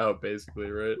podcast is about,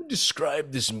 basically, right?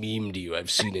 Describe this meme to you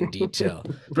I've seen in detail.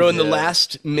 Bro, in the Yeah.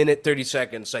 last minute 30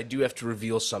 seconds, I do have to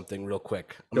reveal something real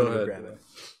quick. I'm Go gonna ahead. grab it.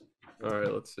 All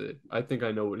right, let's see. I think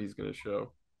I know what he's gonna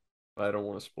show. I don't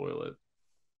want to spoil it.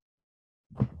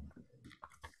 What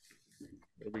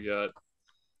do we got?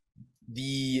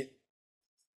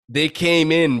 They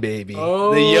came in, baby.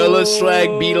 The Yellow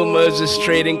Swag Beetle Moses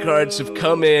trading cards have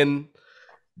come in.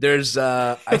 There's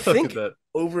I Look at think that.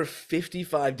 over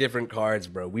 55 different cards,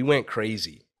 bro. We went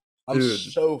crazy. I'm Dude.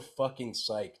 so fucking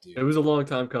psyched, dude. It was a long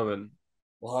time coming.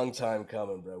 Long time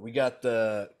coming, bro. We got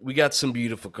some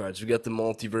beautiful cards. We got the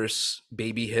Multiverse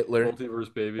Baby Hitler, Multiverse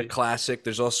a baby. classic.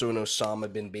 There's also an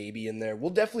Osama bin Baby in there. We'll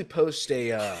definitely post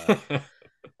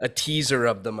a teaser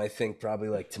of them, I think, probably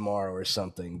like tomorrow or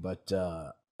something. But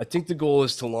I think the goal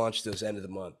is to launch those end of the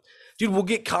month. Dude, we'll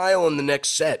get Kyle in the next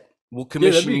set. We'll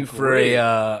commission be you for great.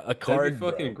 a card. That'd be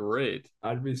fucking bro. great.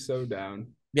 I'd be so down.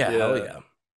 Yeah, hell Yeah.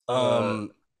 yeah.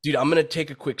 Dude, I'm gonna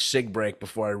take a quick sig break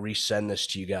before I resend this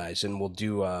to you guys, and we'll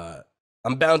do.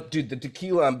 Dude, the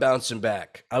tequila. I'm bouncing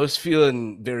back. I was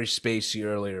feeling very spacey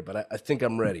earlier, but I think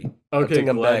I'm ready. I Okay, think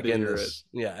I'm glad back to in hear this.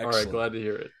 Yeah, All excellent. right, glad to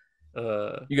hear it.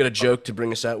 You got a joke to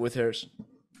bring us out with, Harris?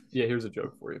 Yeah, here's a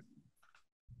joke for you.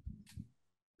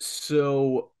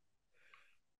 So,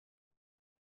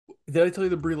 did I tell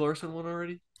you the Brie Larson one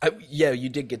already? Yeah, you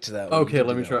did get to that one. Okay, You did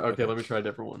let do me that try. one. Okay, let me try a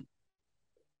different one.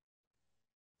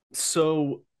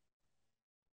 So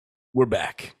We're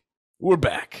back. We're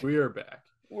back. we are back.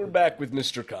 We're back with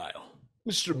Mr. Kyle,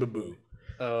 Mr. Baboo.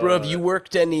 Uh, Bro, have you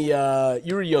worked any?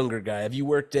 You're a younger guy. Have you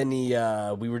worked any?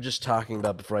 We were just talking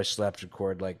about before I slapped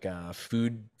record, like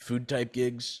food type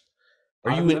gigs.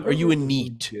 Are I've you never are you a worked food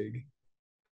neat? gig.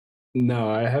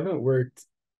 No, I haven't worked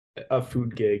a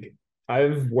food gig.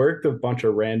 I've worked a bunch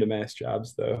of random ass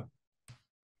jobs though.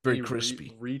 Very any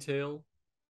crispy. retail?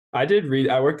 I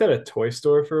worked at a toy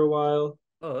store for a while.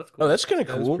 Oh, that's cool. Oh, that's kind of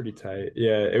That was cool. pretty tight.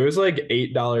 Yeah, it was like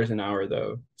 $8 an hour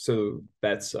though, so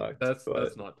that sucked. that's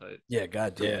but not tight. Yeah,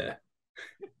 goddamn.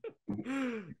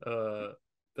 yeah.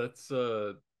 That's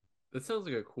that sounds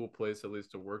like a cool place at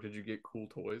least to work. Did you get cool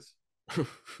toys?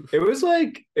 It was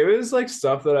like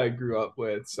stuff that I grew up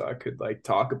with, so I could like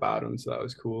talk about them. So that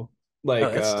was cool.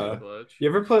 Like, that's dope. Clutch. you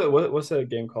ever play what's that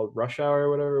game called Rush Hour or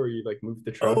whatever, where you like move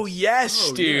the trucks? Oh yes,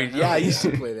 Oh, dude. yeah, Yeah, I hell used to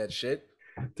yeah. play that shit.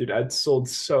 Dude, I'd sold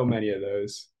so many of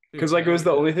those because Dude, like it was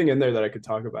the hell only thing in there that I could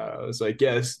talk about. I was like,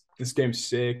 yes, this game's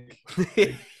sick.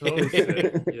 yeah. So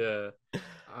sick.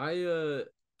 Yeah.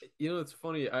 It's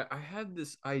funny. I had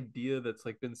this idea that's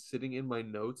like been sitting in my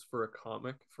notes for a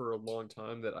comic for a long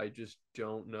time that I just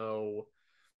don't know.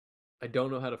 I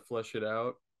don't know how to flesh it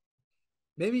out.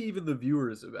 Maybe even the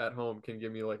viewers at home can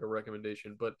give me like a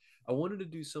recommendation, but I wanted to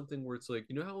do something where it's like,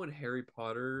 you know how in Harry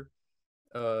Potter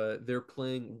they're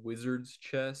playing wizard's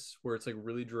chess where it's like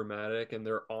really dramatic and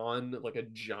they're on like a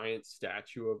giant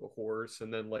statue of a horse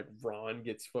and then like Ron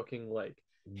gets fucking like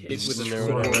hit with a Or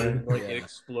sword whatever. and like Yeah. it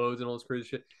explodes and all this crazy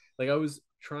shit. Like I was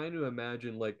trying to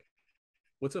imagine like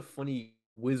what's a funny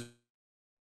wizard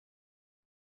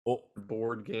Oh,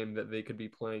 board game that they could be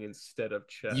playing instead of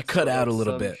you chess, cut or out like a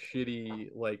little some bit. shitty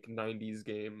like 90s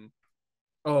game.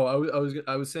 Oh,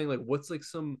 I was saying like what's like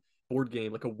some board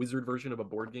game, like a wizard version of a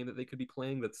board game that they could be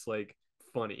playing that's like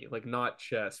funny, like not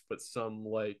chess, but some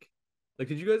like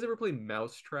did you guys ever play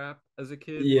Mousetrap as a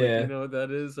kid? Like you Yeah. know what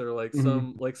that is, or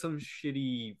Mhm. like some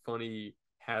shitty funny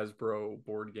Hasbro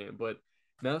board game, but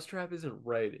Mousetrap isn't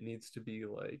right. It needs to be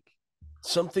like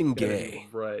Something gotta be gay.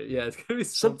 right. Yeah, it's gotta be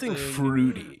Something something.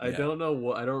 fruity. I Yeah. don't know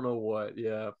what. I don't know what.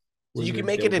 Yeah. So you can Wizard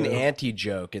make it an dildo.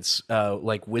 anti-joke. It's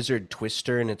like Wizard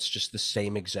Twister, and it's just the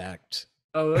same exact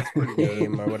Oh, that's pretty good.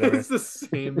 game or whatever. It's the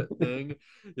same thing.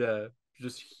 Yeah,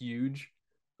 just huge.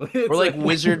 Or It's like like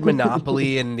Wizard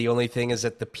Monopoly, and the only thing is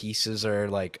that the pieces are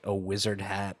like a wizard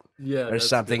hat yeah, or that's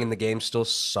something, good. and the game still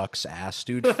sucks ass,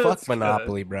 dude. Fuck That's good.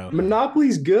 Monopoly, bro.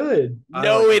 Monopoly's good. I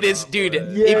No, like it is, dude.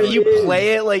 Monopoly. Yeah, If it you is.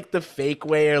 play it like the fake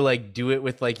way or like do it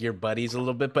with like your buddies a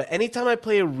little bit, but anytime I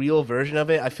play a real version of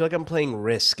it, I feel like I'm playing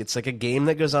Risk. It's like a game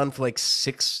that goes on for like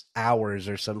 6 hours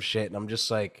or some shit, and I'm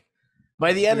just like,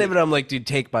 by the end of Dude, it, I'm like, dude,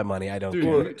 take my money. I don't dude,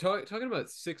 care. Well, you talking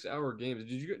about 6 hour games.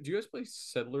 Do you guys play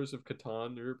Settlers of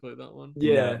Catan? You ever played that one? No,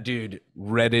 Yeah. dude,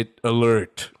 Reddit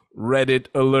alert. Reddit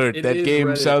alert. It That is game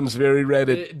Reddit. sounds very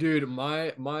Reddit. Dude,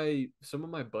 my some of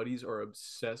my buddies are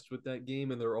obsessed with that game,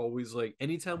 and they're always like,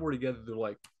 anytime we're together, they're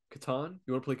like, Catan,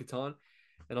 you want to play Catan?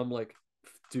 And I'm like,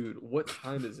 dude, what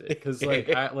time is it? Because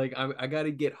I gotta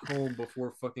get home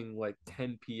before fucking like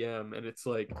 10 p.m. and it's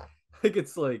like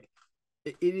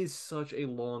it is such a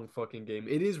long fucking game.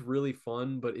 It is really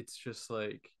fun, but it's just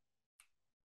like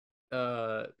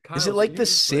Is it Kyle, like the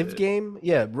you've played Civ it. game?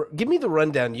 Yeah, give me the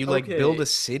rundown. You like build a Okay,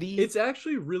 city? it's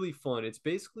actually really fun. It's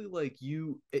basically like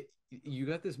you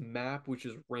got this map which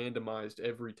is randomized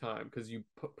every time because you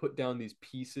put down these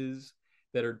pieces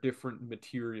that are different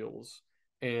materials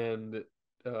and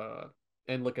uh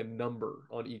and like a number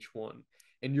on each one.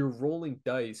 And you're rolling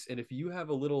dice, and if you have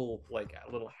a little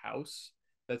house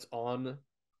that's on,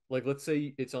 like, let's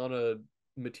say it's on a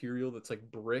material that's like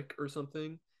brick or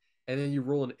something, and then you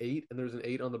roll an 8 and there's an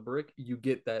 8 on the brick, you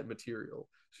get that material.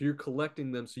 So you're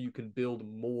collecting them so you can build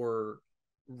more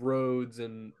roads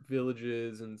and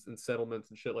villages and settlements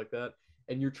and shit like that.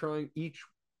 And you're trying each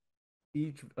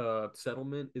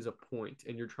settlement is a point,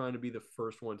 and you're trying to be the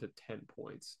first one to 10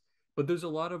 points. But there's a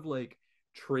lot of like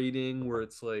trading where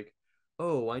it's like,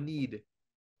 oh, I need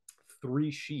 3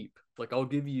 sheep. Like I'll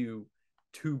give you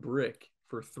 2 brick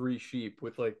for 3 sheep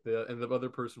with like the other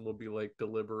person will be like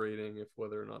deliberating if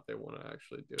whether or not they want to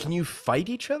actually do Can it. you fight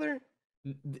each other?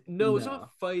 No, it's not No.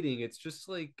 fighting. It's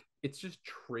just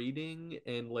trading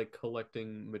and like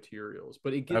collecting materials.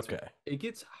 But Okay. it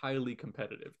gets highly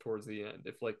competitive towards the end.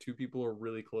 If like 2 people are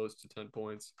really close to 10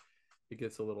 points, it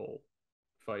gets a little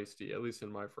feisty, at least in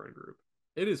my friend group.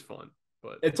 It is fun,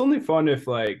 but It's only fun if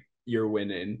like you're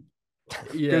winning.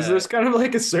 Because yeah, there's kind of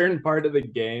like a certain part of the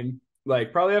game,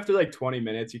 like probably after like 20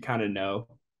 minutes, you kind of know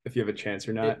if you have a chance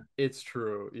or not. it's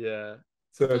true. Yeah.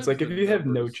 So it's Sometimes like the if you have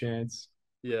no numbers. chance,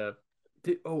 Yeah.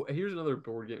 Oh, here's another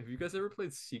board game. Have you guys ever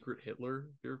played Secret Hitler? Have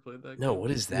you ever played that No, game? what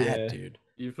is that, yeah, dude?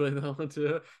 You played that one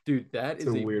too? Dude, it's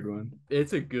a weird one.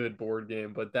 it's a good board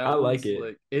game, but that I like one's it.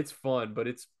 like it's fun, but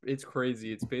it's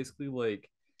crazy. It's basically like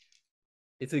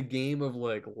it's a game of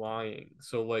like lying.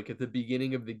 So like at the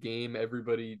beginning of the game,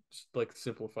 everybody, like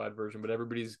simplified version, but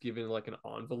everybody's given like an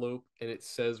envelope and it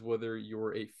says whether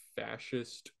you're a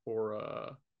fascist or a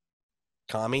what's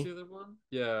the Commie? other one?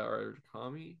 Yeah, or a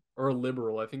commie or a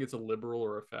liberal. I think it's a liberal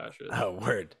or a fascist. Oh,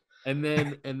 word. And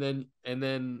then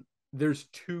there's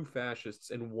 2 fascists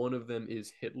and one of them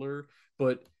is Hitler,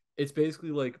 but it's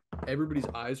basically like everybody's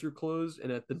eyes are closed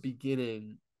and at the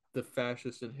beginning the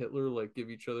fascist and Hitler like give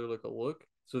each other like a look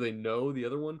so they know the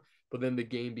other one, but then the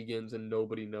game begins and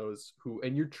nobody knows who,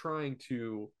 and you're trying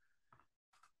to,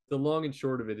 the long and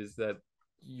short of it is that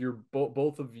you're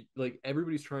both of you, like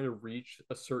everybody's trying to reach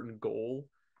a certain goal,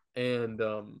 and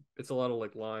it's a lot of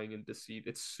like lying and deceit.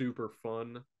 It's super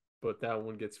fun, but that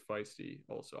one gets feisty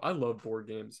also. I love board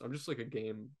games. I'm just like a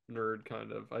game nerd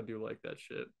kind of. I do like that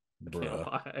shit. I can't Bruh.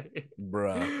 lie.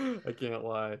 Bruh. I can't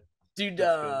lie. Dude, It's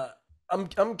good.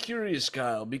 I'm curious,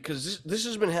 Kyle, because this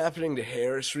has been happening to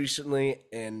Harris recently,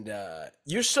 and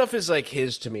your stuff is like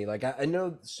his to me. Like I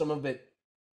know some of it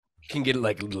can get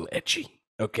like a little edgy.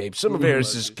 Okay, some of Little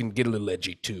Harris's edgy can get a little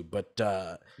edgy too, but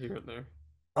here and there.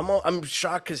 I'm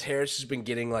shocked because Harris has been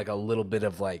getting like a little bit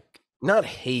of like not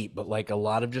hate, but like a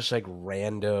lot of just like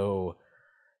rando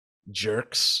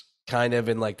jerks kind of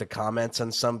in like the comments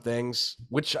on some things,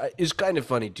 which is kind of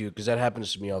funny too because that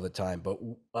happens to me all the time. But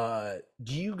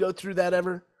do you go through that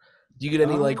ever? Do you get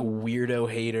any like Um, weirdo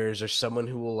haters or someone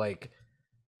who will like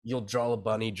you'll draw a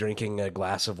bunny drinking a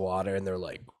glass of water and they're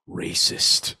like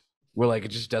racist? Where like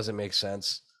it just doesn't make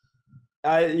sense.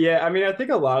 yeah, I mean, I think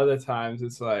a lot of the times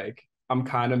it's like I'm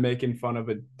kind of making fun of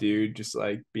a dude just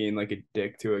like being like a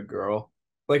dick to a girl.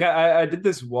 Like I did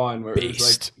this one where it was like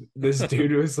Based. this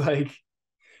dude was like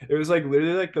it was like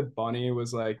literally like the bunny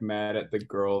was like mad at the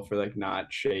girl for like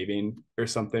not shaving or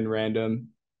something random.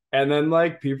 And then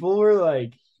like people were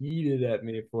like heated at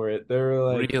me for it. They were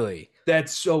like, Really?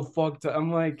 that's so fucked up.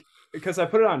 I'm like, because I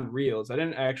put it on Reels. I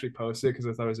didn't actually post it because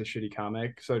I thought it was a shitty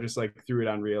comic. So I just like threw it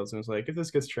on Reels and was like, if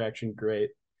this gets traction, great.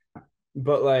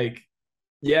 But like,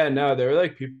 yeah, no, there were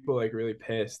like people like really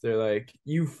pissed. They're like,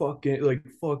 you fucking like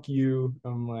fuck you.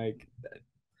 I'm like,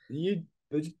 you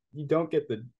you don't get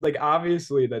the like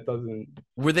obviously that doesn't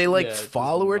Were they like Yeah, it does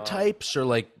follower not. types or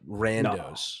like no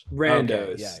randos? Okay, yeah,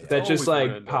 randos yeah. It's that just always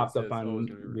like randos. popped Yeah, up it's always on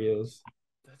gonna be randos. Reels.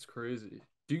 That's crazy.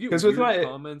 Do you get Because with weird my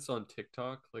comments on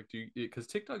TikTok? Like, do you? Because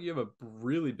TikTok, you have a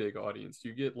really big audience. Do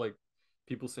you get like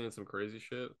people saying some crazy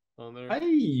shit on there? I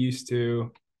used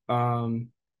to um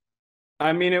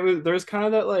I mean, there was kind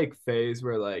of that like phase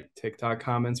where like TikTok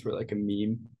comments were like a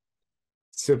meme.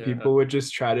 So Yeah. people would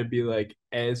just try to be like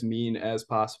as mean as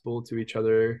possible to each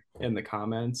other in the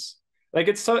comments. Like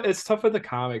it's tough with the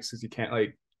comics because you can't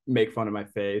like make fun of my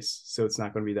face, so it's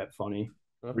not going to be that funny.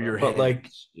 Or your But like,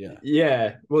 hands. Yeah.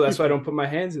 yeah, well, that's why I don't put my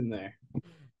hands in there. I'm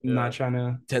Yeah. not trying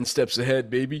to 10 steps ahead,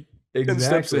 baby. 10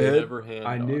 steps exactly. ahead. Never hand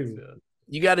I dogs. knew Yeah.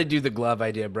 You got to do the glove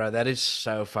idea, bro. That is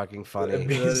so fucking funny. it'd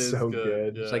be That is so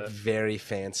good. good. It's like Yeah. very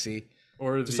fancy.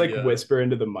 Or Just like the whisper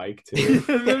into the mic too.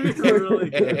 that'd be really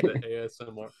good. The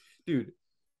ASMR, dude.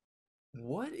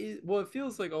 What is? Well, it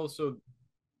feels like also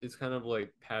it's kind of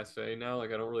like passe now.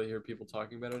 Like I don't really hear people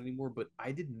talking about it anymore. But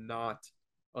I did not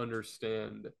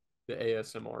understand the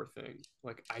ASMR thing.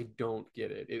 Like I don't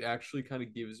get it. It actually kind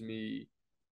of gives me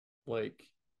like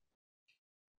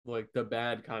the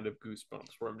bad kind of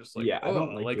goosebumps where I'm just like, Yeah, I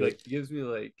don't oh, like like it. gives me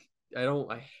like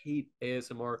I hate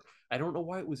ASMR. I don't know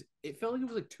why it felt like it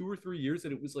was like 2 or 3 years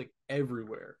that it was like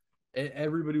everywhere.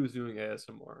 Everybody was doing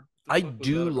ASMR. What the I fuck was that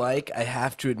do about? like, I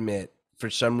have to admit, for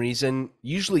some reason,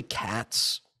 usually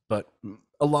cats, but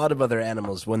a lot of other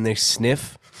animals, when they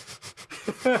sniff,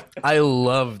 I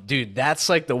love, dude, that's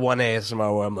like the one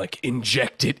ASMR where I'm like,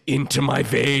 inject it into my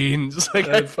veins. Like,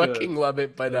 I That's good. fucking love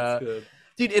it. But, That's good.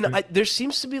 dude, and there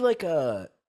seems to be like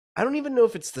I don't even know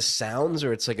if it's the sounds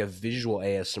or it's like a visual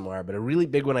ASMR, but a really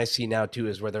big one I see now too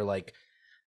is where they're like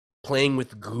playing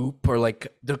with goop or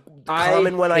like the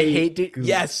common one I hate. Dude. goop.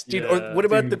 Yes, dude. Or Yeah, what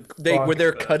about dude, where fuck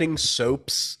they're that. cutting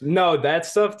soaps? No, that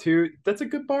stuff too. That's a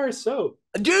good bar of soap.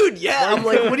 Dude, yeah. I'm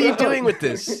like, what are you doing with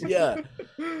this? Yeah.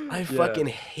 I Yeah. fucking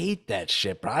hate that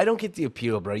shit, bro. I don't get the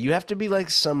appeal, bro. You have to be like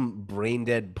some brain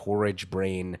dead porridge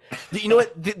brain. You know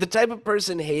what? The type of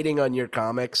person hating on your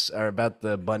comics are about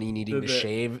the bunny needing to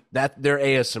shave. That they're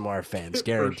ASMR fans,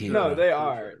 guaranteed. sure. No, Bro. they For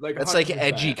are sure. like That's like 100%.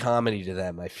 edgy comedy to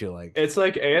them. I feel like. It's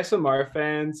like ASMR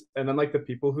fans, and then like the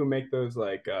people who make those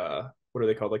like what are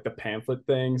they called? Like the pamphlet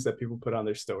things that people put on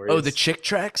their Oh, the stories. chick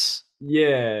tracks?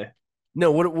 Yeah,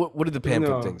 No, what are the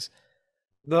pamphlet no, things?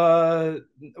 the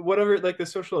whatever like the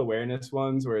social awareness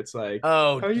ones where it's like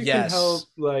Oh, how you can yes. help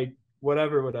like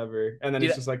whatever, and then Dude,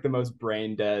 it's just like the most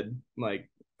brain dead like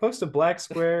post a black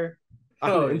square on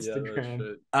Oh yeah, that Instagram.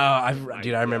 shit. oh, My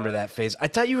dude, I remember God. that phase. I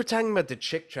thought you were talking about the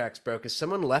chick tracks, bro, because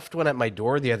someone left one at my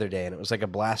door the other day, and it was like a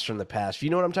blast from the past. You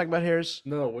know what I'm talking about, Harris?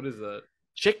 No, what is that?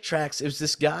 Chick tracks. It was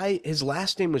this guy. His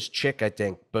last name was Chick, I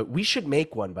think. But we should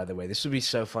make one, by the way. This would be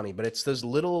so funny. But it's those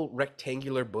little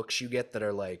rectangular books you get that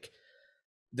are like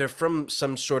they're from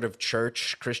some sort of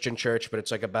church, Christian church, but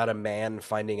it's like about a man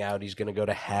finding out he's gonna go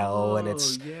to hell, and Oh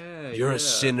it's yeah, you're a yeah.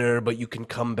 sinner, but you can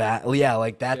come back. Yeah,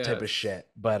 like that type of Yes. shit.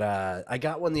 But I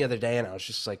got one the other day, and I was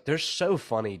just like, they're so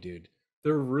funny, dude.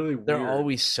 They're really They're weird.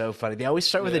 always so funny. They always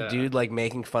start with a Yeah. dude like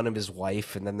making fun of his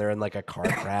wife, and then they're in like a car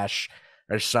crash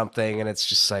or something, and it's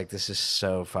just like this is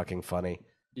so fucking funny.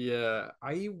 Yeah,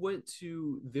 I went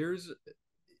to there's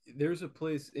a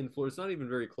place in Florida. It's not even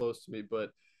very close to me,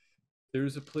 but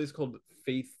there's a place called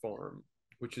Faith Farm,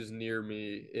 which is near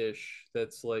me ish.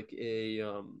 That's like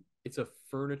it's a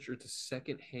furniture, it's a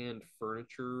secondhand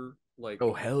furniture, like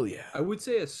Oh hell yeah! I would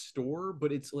say a store,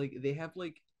 but it's like they have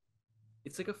like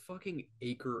it's like a fucking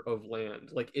acre of land.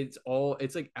 Like it's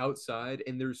like outside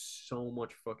and there's so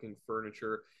much fucking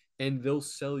furniture and they'll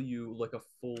sell you like a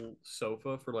full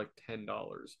sofa for like $10.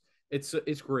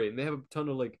 It's great. And they have a ton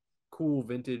of like cool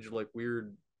vintage like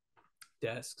weird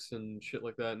desks and shit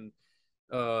like that. And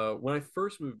when I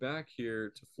first moved back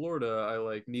here to Florida, I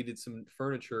like needed some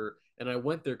furniture and I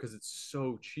went there because it's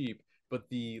so cheap. But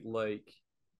the like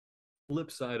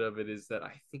flip side of it is that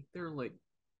I think they're like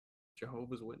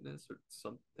Jehovah's Witness or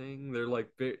something. They're like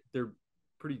they're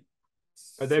pretty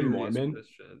Are they serious Mormon?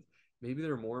 Christians. Maybe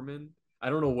they're Mormon. I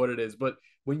don't know what it is, but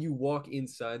when you walk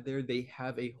inside there, they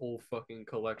have a whole fucking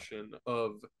collection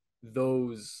of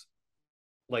those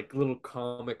like little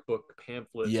comic book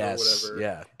pamphlets or Yes, whatever.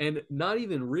 yeah. And not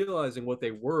even realizing what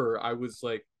they were, I was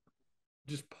like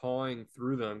just pawing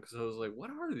through them because I was like, what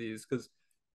are these? Because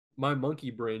my monkey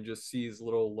brain just sees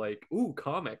little like, ooh,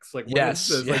 comics. Like, what is Yes,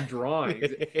 this? yeah. Like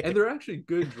drawings. And they're actually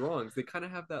good drawings. They kind of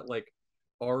have that like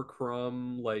R.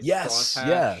 Crumb, like Yes,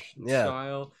 yeah, crosshatch yeah.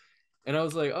 style. And I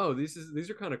was like, oh, these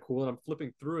are kind of cool. And I'm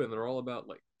flipping through it and they're all about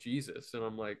like Jesus. And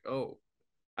I'm like, oh,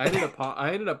 I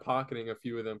ended up pocketing a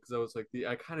few of them because I was like,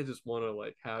 I kind of just want to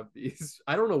like have these.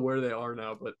 I don't know where they are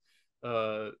now, but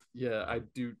yeah, I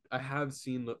do. I have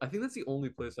seen them. I think that's the only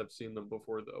place I've seen them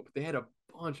before though. But they had a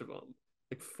bunch of them,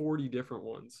 like 40 different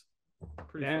ones.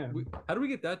 Pretty fun. Damn. How do we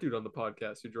get that dude on the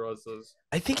podcast who draws those?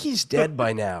 I think he's dead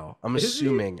by now. I'm Is he?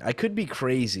 assuming. I could be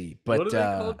crazy, but What are they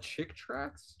called? Chick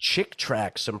tracks? Chick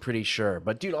Tracks, I'm pretty sure.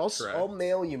 But dude, I'll Tracks.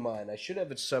 mail you mine. I should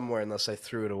have it somewhere unless I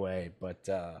threw it away. But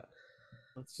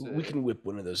Let's see. we can whip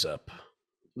one of those up.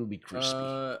 It'll be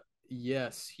crispy.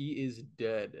 Yes, he is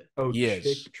dead. Oh, Yes.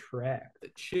 Chick Track.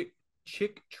 The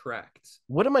Chick tracks.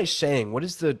 What am I saying? What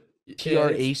is the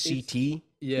TRACT?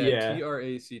 Yeah, Yeah.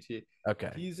 TRACT.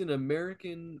 Okay. He's an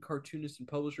American cartoonist and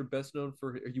publisher, best known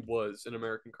for he was an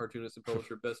American cartoonist and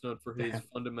publisher, best known for his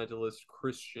fundamentalist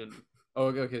Christian. Oh,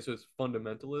 okay, so it's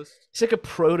fundamentalist. It's like a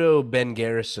proto Ben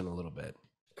Garrison a little bit.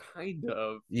 Kind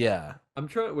of. Yeah. I'm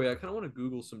trying. Wait, I kind of want to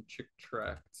Google some chick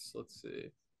tracts. Let's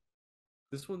see.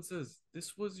 This one says,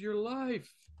 "This was your life."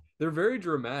 They're very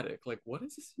dramatic. Like, what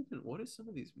is this even? What does some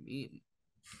of these mean?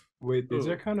 Wait, these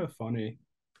Ooh. are kind of funny.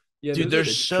 Yeah, Dude, they're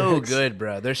they're so tracks. good,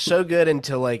 bro. They're so good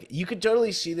until like you could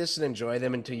totally see this and enjoy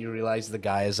them until you realize the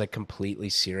guy is like completely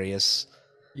serious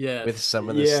yeah. with some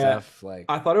of the stuff. Like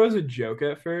I thought it was a joke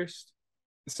at first.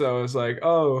 So I was like,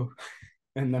 oh.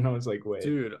 And then I was like, wait.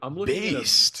 Dude, I'm looking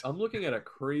Beast. I'm looking at a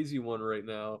crazy one right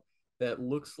now that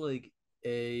looks like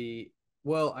a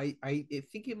well, I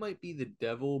think it might be the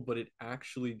devil, but it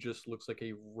actually just looks like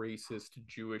a racist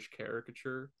Jewish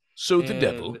caricature. so the And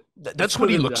devil. That's so what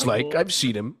he the looks like. devil- I've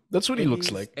seen him. That's what he and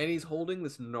looks like. And he's holding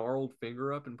this gnarled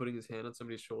finger up and putting his hand on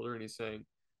somebody's shoulder and he's saying,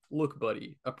 "Look,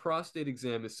 buddy, a prostate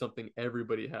exam is something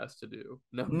everybody has to do."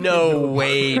 No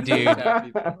way, dude.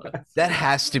 Happy thoughts. That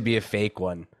has to be a fake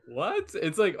one. What?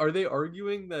 It's like, are they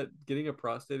arguing that getting a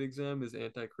prostate exam is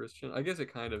anti-Christian? I guess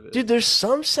it kind of is. Dude, there's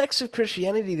some sects of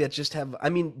Christianity that just have. I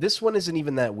mean, this one isn't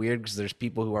even that weird because there's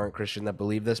people who aren't Christian that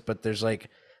believe this, but there's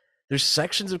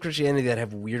sections of Christianity that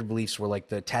have weird beliefs where like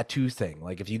the tattoo thing,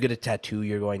 like if you get a tattoo,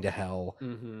 you're going to hell,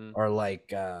 or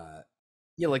like,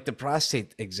 like the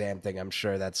prostate exam thing. I'm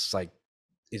sure that's like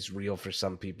is real for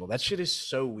some people. That shit is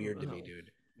so weird to me,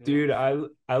 dude. Dude,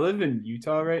 I live in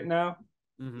Utah right now.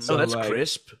 So that's like,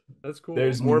 crisp. That's cool.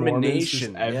 There's Mormon Mormons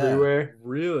Nation everywhere.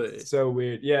 Really? It's so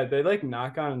weird. Yeah, they like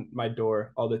knock on my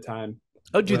door all the time.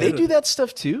 Oh, do they do that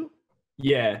stuff too?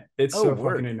 Yeah, it's so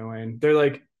fucking annoying. They're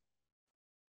like,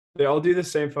 they all do the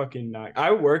same fucking knock.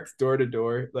 I worked door to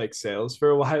door like sales for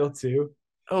a while too.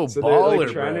 Oh, so baller, they're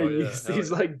like trying bro. to use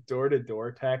these like door to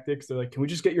door tactics. They're like, "Can we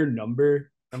just get your number?"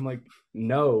 I'm like,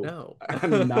 no.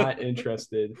 I'm not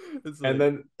interested. And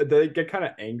then they get kind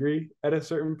of angry at a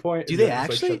certain point. Do they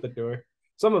actually just, like, shut the door?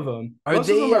 Some of them. Most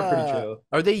of them are pretty chill.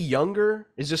 Are they younger?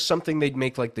 Is this something they'd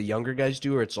make like the younger guys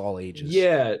do, or it's all ages?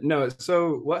 Yeah, no.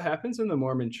 So what happens in the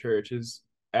Mormon church is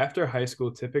after high school,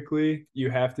 typically you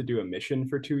have to do a mission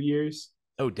for 2 years.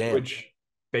 Oh, damn. Which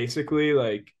basically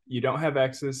like you don't have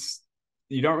access.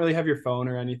 You don't really have your phone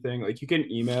or anything. Like you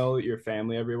can email your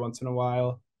family every once in a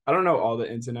while. I don't know all the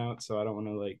ins and outs, so I don't want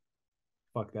to like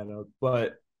fuck that up.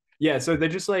 But yeah, so they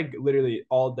just like literally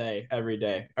all day, every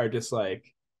day are just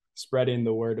like spreading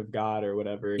the word of God or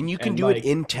whatever. And you can do it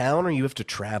in town or you have to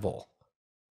travel?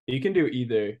 You can do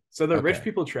either. So the rich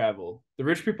people travel. The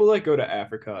rich people like go to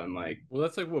Africa and like. Well,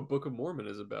 that's like what Book of Mormon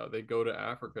is about. They go to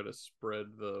Africa to spread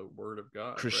the word of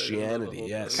God. Christianity, right?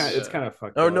 yes. It's kind of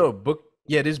fucked up. Oh no, book.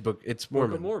 Yeah, it is book. It's Mormon.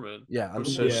 Book of Mormon. Yeah, I'm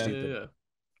so stupid.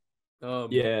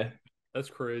 Yeah. That's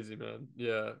crazy, man.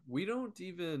 Yeah, we don't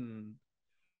even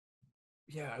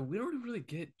really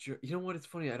get. You know what? It's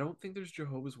funny. I don't think there's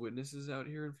Jehovah's Witnesses out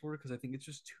here in Florida because I think it's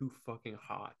just too fucking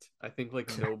hot. I think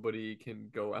like nobody can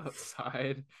go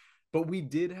outside. But we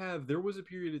did have. There was a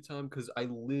period of time because I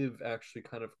live actually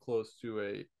kind of close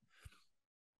to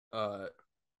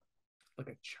like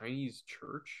a Chinese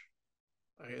church.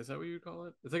 Is that what you would call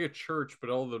it? It's like a church, but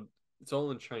it's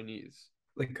all in Chinese.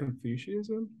 like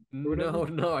Confucianism or No, whatever?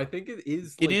 no, I think it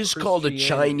is It like is called a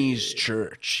Chinese Christianity.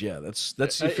 church. Yeah, that's the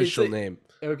It's official like name.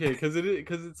 okay, because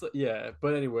it's like, yeah.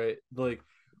 But anyway, like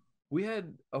we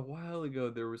had a while ago,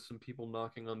 there was some people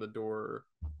knocking on the door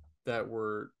that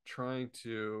were trying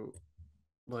to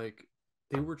like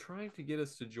they were trying to get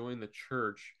us to join the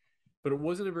church, but it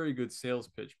wasn't a very good sales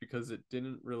pitch because it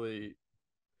didn't really.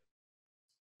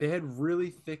 They had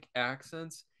really thick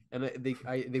accents, and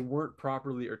they weren't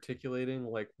properly articulating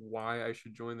like why I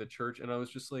should join the church, and I was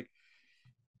just like,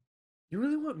 you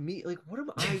really want me, like, what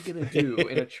am I gonna do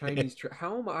in a Chinese church?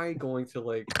 How am I going to,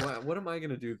 like, what am I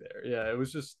gonna do there? Yeah, it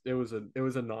was just it was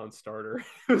a non-starter.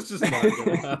 It was just not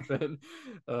gonna happen.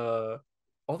 uh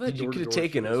all that Dude, you could have door-to-door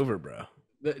shit taken is over, bro.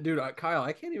 dude. Kyle,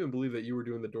 I can't even believe that you were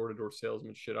doing the door-to-door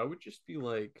salesman shit. I would just be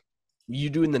like, You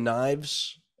doing the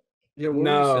knives? yeah, what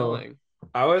were you No, selling?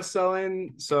 I was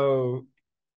selling. So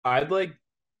I'd like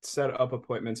set up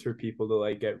appointments for people to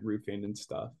like get roofing and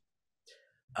stuff.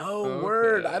 Oh,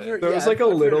 word! I've Okay, heard. So it Yeah, was like a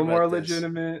I've heard little more about this.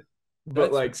 legitimate,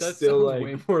 but like that still sounds like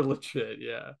way more legit.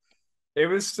 Yeah. it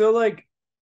was still like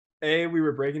we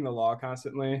were breaking the law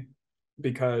constantly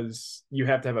because you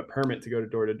have to have a permit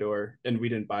to door, and we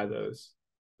didn't buy those.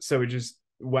 So we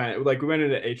went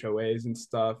into HOAs and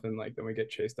stuff, and like then we get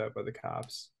chased out by the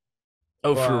cops.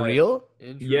 Oh, for But real?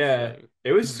 yeah, Interesting.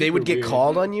 it was They super would get weird.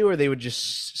 called on you, or they would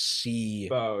just see.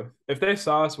 Both. If they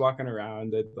saw us walking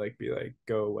around, they'd like be like,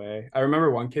 "Go away." I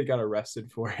remember one kid got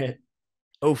arrested for it.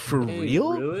 Oh, for Dang,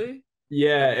 real? really?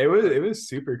 Yeah, Fuck. it was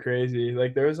super crazy.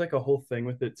 Like there was like a whole thing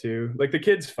with it too. Like the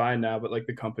kid's fine now, but like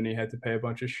the company had to pay a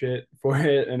bunch of shit for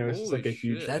it, and it was just Holy like a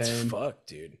huge shit. That's pain. fucked,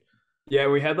 dude. Yeah,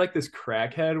 we had like this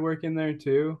crackhead working there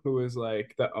too, who was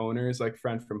like the owner's like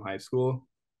friend from high school.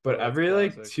 Oh, But that's every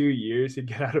like classic. 2 years, he'd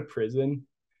get out of prison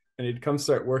and he'd come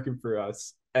start working for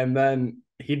us. And then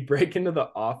he'd break into the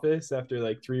office after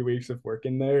like 3 weeks of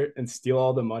working there and steal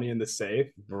all the money in the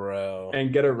safe Bro.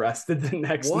 and get arrested the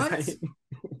next What? night.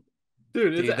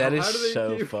 Dude, Dude, that is how do they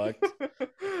so keep fucked.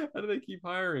 how do they keep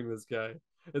hiring this guy?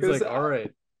 It's Because like, all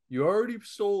right, you already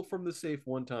stole from the safe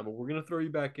one time, but we're gonna throw you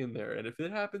back in there. And if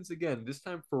it happens again, this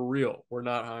time for real, we're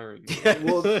not hiring you.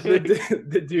 well,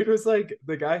 the dude was like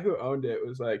the guy who owned it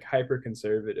was like hyper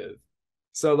conservative.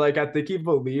 So like I think he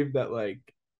believed that like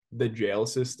the jail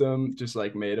system just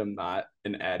like made him not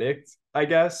an addict, I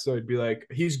guess. So it'd be like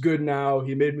he's good now,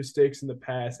 he made mistakes in the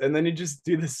past, and then he'd just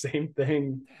do the same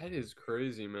thing. That is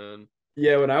crazy, man.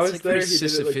 Yeah, when I It's was like very there, he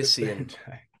did it like the Sisyphusian. third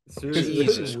time. Seriously, It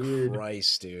was Jesus weird.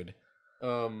 Christ, dude.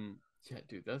 yeah,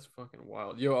 dude, that's fucking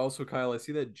wild. Yo, also Kyle, I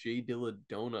see that J Dilla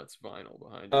Donuts vinyl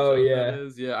behind you. Is Oh that what that yeah,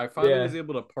 is? Yeah, I finally yeah, was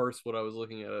able to parse what I was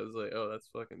looking at. I was like, oh, that's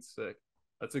fucking sick.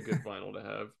 That's a good vinyl to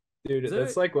have. Is dude, that a,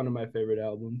 that's like one of my favorite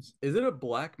albums. is it a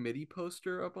Black Midi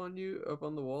poster up on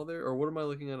the wall there, or what am I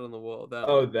looking at on the wall? That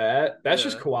Oh, one. that's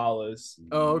just Yeah. koalas.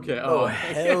 Oh, okay. Oh, Oh,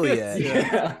 hell yeah. yeah, that's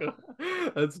Yeah. cool.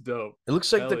 That's dope. It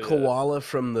looks like the Hell yeah. koala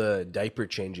from the diaper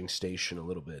changing station a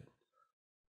little bit.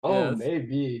 Oh, Yeah,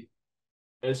 maybe.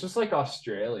 It's just like oh,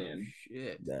 Australian.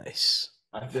 shit. Nice.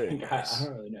 I Very think I nice.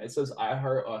 don't really know. It says I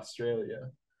heart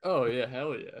Australia. Oh yeah,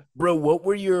 hell yeah. Bro, what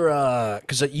were your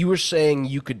because you were saying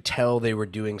you could tell they were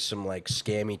doing some like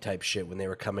scammy type shit when they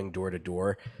were coming door to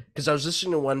door. Because I was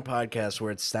listening to one podcast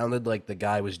where it sounded like the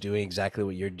guy was doing exactly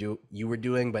what you were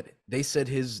doing, but they said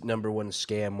his number one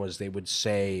scam was they would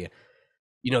say,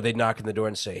 they'd knock on the door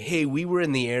and say, "Hey, we were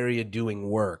in the area doing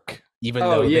work," even Oh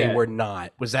though they yeah, were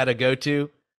not. Was that a go-to?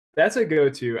 that's a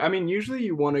go-to. I mean, usually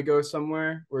you want to go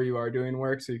somewhere where you are doing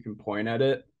work so you can point at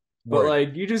it. But Word.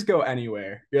 like you just go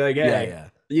anywhere. You're like, Yeah, hey, yeah.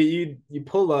 you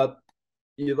pull up,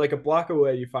 you like a block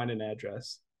away, you find an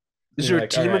address. And Is you're there a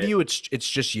like, all team of right. you? It's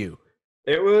just you.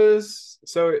 It was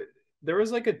so there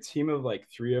was like a team of like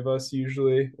three of us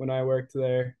usually when I worked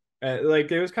there.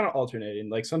 Like it was kind of alternating.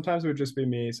 Like sometimes it would just be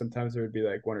me, sometimes there would be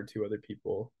like one or two other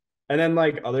people. And then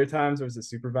like other times there was a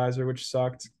supervisor, which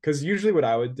sucked. Cause usually what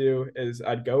I would do is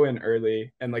I'd go in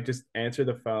early and like just answer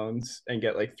the phones and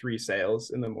get like 3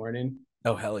 sales in the morning.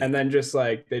 Oh, hell And yeah. then just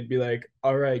like they'd be like,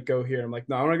 all right, go here. I'm like,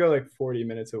 no, I want to go like 40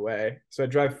 minutes away. So I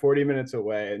drive 40 minutes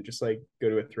away and just like go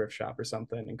to a thrift shop or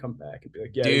something and come back and be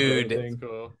like, yeah, you did Dude, That's everything.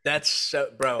 cool. that's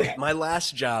so, bro. My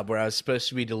last job where I was supposed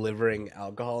to be delivering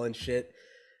alcohol and shit,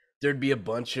 there'd be a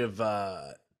bunch of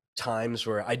times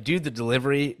where I do the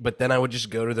delivery, but then I would just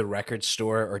go to the record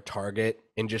store or Target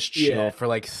and just chill Yeah. for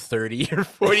like 30 or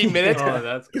 40 minutes. Oh,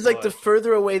 that's Because like the clutch.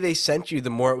 further away they sent you, the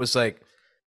more it was like,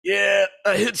 yeah,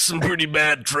 I hit some pretty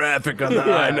bad traffic on the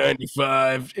Yeah.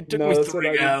 I-95. It took No, me that's what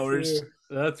I 3 did hours. too.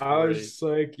 That's I was great. just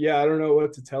like, yeah, I don't know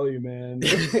what to tell you, man.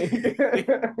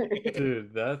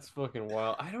 Dude, that's fucking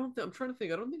wild. I'm trying to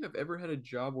think. I don't think I've ever had a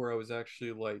job where I was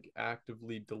actually like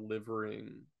actively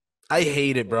delivering I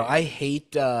hate it, bro. I things.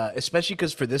 hate, especially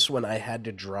because for this one I had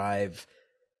to drive.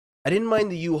 I didn't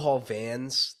mind the U-Haul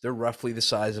vans. They're roughly the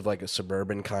size of like a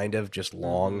Suburban, kind of, just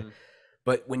long. Mm-hmm.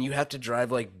 But when you have to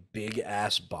drive like big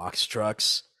ass box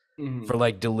trucks for Mhm.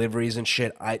 like deliveries and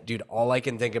shit, dude, all I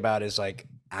can think about is like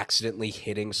accidentally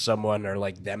hitting someone or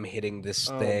like them hitting this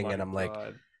Oh thing, and my I'm like,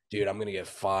 God. dude, I'm gonna get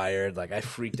fired. Like I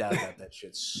freaked out about that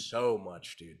shit so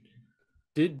much, dude.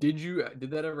 Did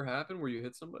that ever happen where you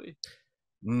hit somebody?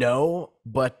 No,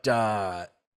 but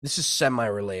this is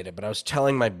semi-related. But I was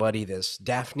telling my buddy this.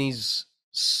 Daphne's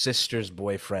sister's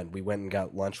boyfriend. We went and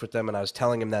got lunch with them, and I was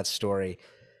telling him that story.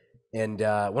 And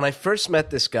when I first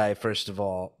met this guy, first of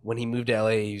all, when he moved to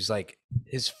LA, he was like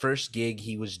his first gig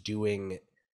he was doing.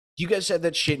 Do you guys have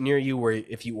that shit near you where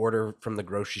if you order from the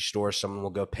grocery store, someone will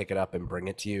go pick it up and bring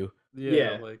it to you? Yeah,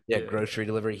 Yeah. like Yeah, yeah, grocery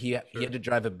delivery. He sure. had to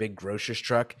drive a big groceries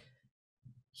truck.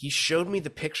 He showed me the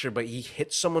picture, but he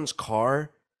hit someone's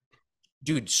car,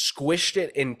 dude, squished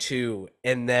it in two,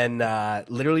 and then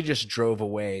literally just drove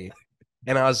away.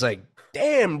 And I was like,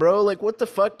 damn, bro, like what the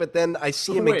fuck? But then I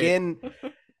see him Wait. again.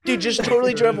 Dude, just That's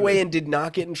totally drove away crazy. and did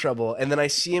not get in trouble. And then I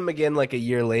see him again like a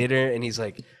year later, and he's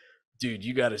like, dude,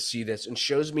 you got to see this. And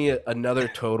shows me another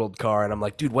totaled car. And I'm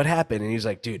like, dude, what happened? And he's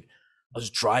like, dude, I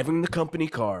was driving the company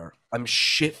car. I'm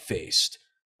shit faced.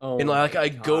 Oh And like my I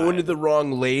go into God. the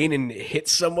wrong lane and hit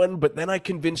someone, but then I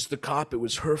convinced the cop it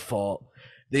was her fault.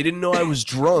 They didn't know I was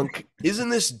drunk. Isn't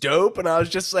this dope? And I was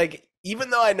just like, even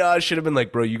though I know I should have been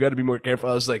like, bro, you got to be more careful.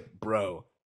 I was like, bro,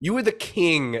 you were the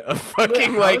king of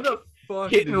fucking How like the fuck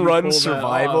hit did and you run pull that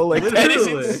survival. off? Like that is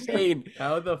Literally. insane.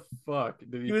 How the fuck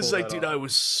did He he was pull like, that dude, I off?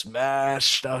 was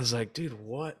smashed. I was like, dude,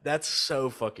 what? That's so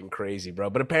fucking crazy,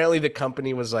 bro. But apparently the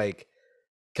company was like,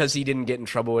 because he didn't get in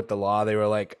trouble with the law, they were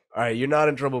like, all right, you're not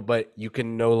in trouble, but you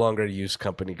can no longer use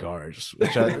company cars.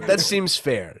 Which that seems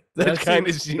fair. That kind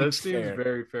of That seems seems fair.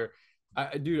 very fair.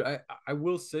 Dude, I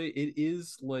will say it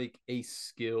is like a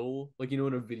skill, like in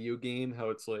a video game, how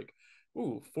it's like,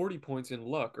 ooh, 40 points in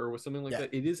luck or with something like Yeah.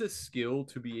 that. It is a skill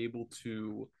to be able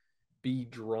to be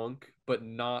drunk but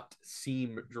not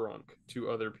seem drunk to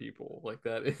other people. Like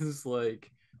that is like,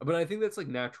 but I think that's like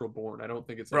natural born. I don't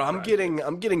think it's Bro, like practice.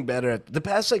 I'm getting better at the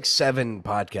past like 7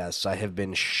 podcasts. I have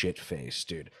been shit faced,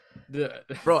 dude.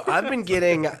 Bro, I've been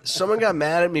getting. Someone got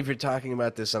mad at me for talking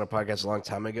about this on a podcast a long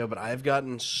time ago, but I've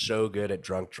gotten so good at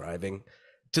drunk driving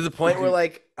to the point where Dude,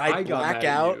 like I I got black mad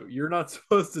at out, you. You're not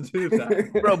supposed to do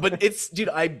that. bro. But it's dude,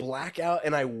 I black out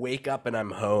and I wake up and I'm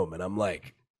home and I'm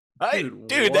like, dude,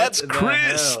 What that's the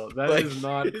Chris. hell? That Like, is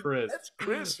not Chris. that's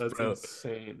Chris, That's bro.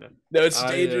 insane. No, it's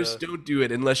I dangerous. Don't do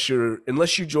it unless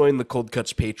you join the Cold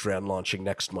Cuts Patreon launching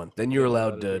next month. Then you're I'm allowed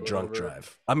allowed to to do drunk whatever.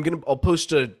 drive. I'll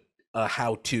post a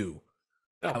how to.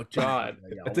 Oh How to. God.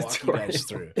 Yeah, A I'll walk you guys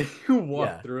tutorial. through. You walk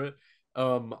Yeah. through it.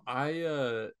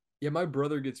 Yeah, my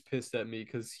brother gets pissed at me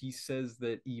because he says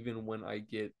that even when I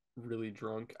get really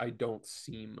drunk, I don't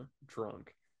seem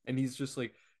drunk. And he's just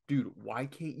like, dude, why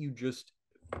can't you just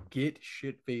get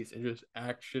shit faced and just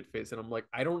act shit faced? And I'm like,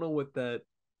 I don't know what that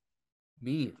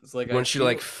means. Like You I want you to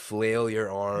feel like flail your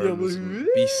yeah, I'm arms and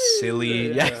like, be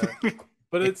silly. yeah. Yeah.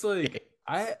 But it's like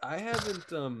I haven't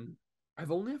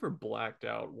I've only ever blacked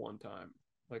out one time.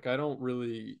 Like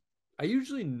I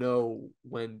usually know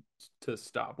when to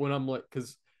stop when I'm like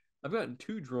cuz I've gotten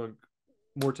too drunk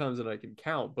more times than I can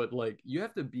count, but like you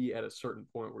have to be at a certain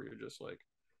point where you're just like,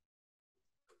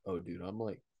 "Oh dude, I'm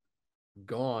like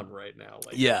gone right now."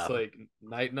 Like Yeah. it's like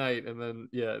night night and then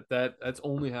yeah, that's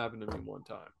only happened to me one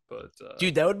time. But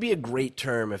Dude, that would be a great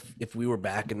term if we were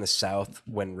back in the South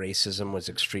when racism was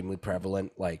extremely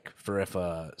prevalent. Like for if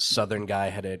a Southern guy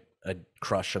had a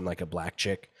crush on like a black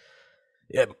chick.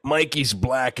 Yeah, Mikey's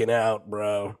blacking out,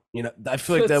 bro. I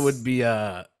feel like that would be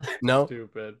no.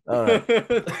 stupid. All right.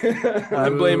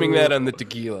 I'm blaming that on the Boo.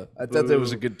 tequila. I thought that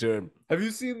was a Boo. good term. Have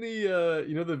you seen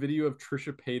the video of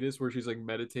Trisha Paytas where she's like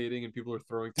meditating and people are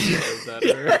throwing tomatoes at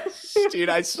her? Yes, dude,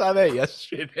 I saw that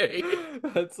yesterday.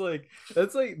 that's like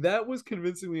that was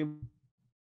convincingly.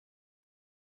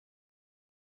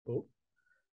 Oh,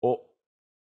 Oh,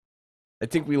 I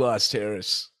think we lost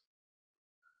Harris.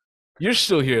 You're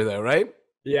still here though, right?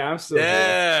 Yeah, I'm still here.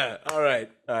 Yeah. All right.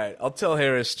 I'll tell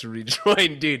Harris to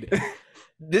rejoin, dude.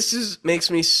 This makes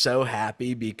me so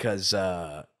happy because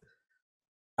I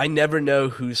never know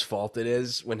whose fault it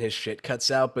is when his shit cuts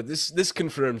out, but this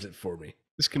confirms it for me.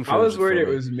 This I confirms was it worried for it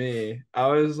me. was me. I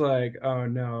was like, oh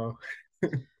no.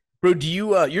 Bro, do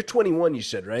you you're 21, you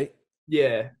said, right?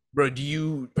 Yeah. Bro,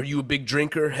 are you a big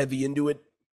drinker, heavy into it?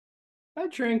 I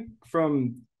drink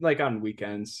from like on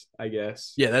weekends, I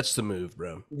guess. Yeah, that's the move,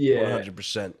 bro. Yeah.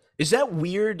 100%. Is that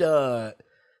weird?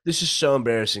 This is so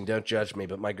embarrassing. Don't judge me,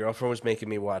 but my girlfriend was making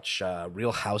me watch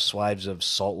Real Housewives of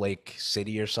Salt Lake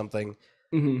City or something.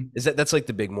 Hmm. That's like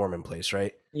the big Mormon place,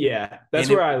 right? Yeah. And it, That's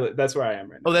where I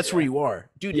am right oh, now. that's where Yeah. you are,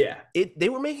 dude. Yeah. They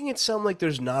were making it sound like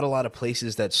there's not a lot of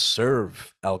places that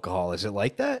serve alcohol. Is it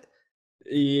like that?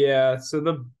 Yeah. So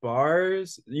the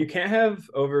bars, you can't have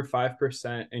over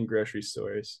 5% in grocery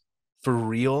stores. For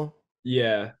real?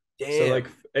 Yeah. So like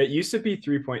Damn. it used to be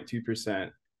 3.2%.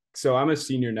 So I'm a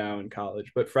senior now in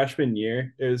college, but freshman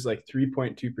year it was like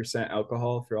 3.2%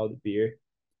 alcohol for all the beer.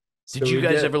 Did So you we'd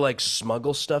guys get, ever like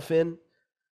smuggle stuff in?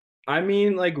 I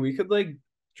mean, like we could like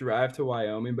drive to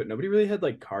Wyoming, but nobody really had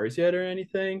like cars yet or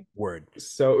anything. Word.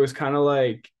 So it was kind of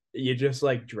like you just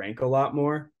like drank a lot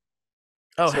more.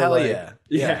 Oh, So hell like yeah.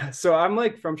 Yeah. yeah, so I'm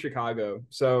like from Chicago.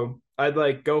 So I'd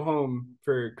like go home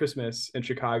for Christmas in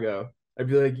Chicago. I'd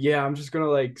be like, yeah, I'm just gonna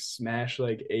like smash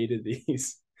like 8 of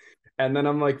these. And then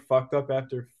I'm like fucked up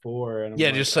after 4 and I'm Yeah,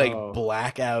 like, just like oh.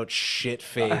 blackout, shit I,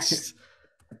 faced.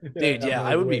 yeah, Dude, I'm yeah, I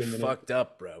like, would be wait a minute. fucked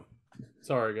up, bro.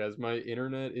 Sorry, guys. My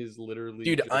internet is literally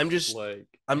Dude, just like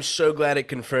I'm so glad it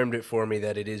confirmed it for me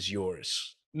that it is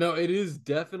yours. no, it is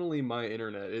definitely my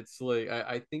internet. It's like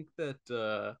I think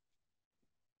that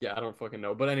yeah, I don't fucking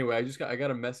know. But anyway, I got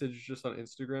a message just on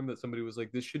Instagram that somebody was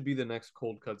like, "This should be the next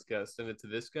Cold Cuts guest," and it's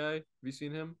this guy. Have you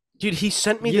seen him? Dude, he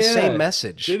sent me the same Yeah.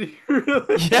 message. Did he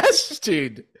really? Yes,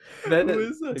 dude. That, Who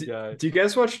is that guy? do you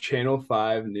guys watch Channel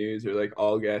 5 news or like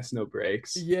All Gas No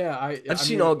Breaks? Yeah, I've I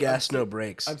seen mean all I've gas, no seen,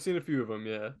 breaks. I've seen a few of them.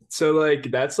 Yeah. So like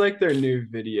that's like their new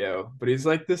video, but he's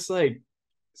like this like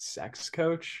sex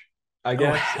coach, I Oh,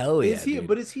 guess. hell yeah, Is he? dude.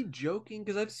 But is he joking?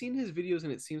 Because I've seen his videos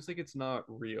and it seems like it's not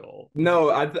real. No,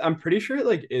 I'm pretty sure it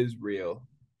like is real.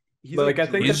 He's But like like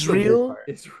I think that's the drinking. weird Israel? part.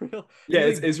 It's real. Yeah, He's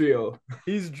it's like Israel.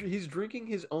 he's drinking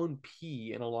his own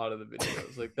pee in a lot of the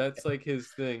videos. Like that's like his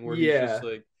thing where he's just Yeah.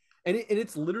 like, and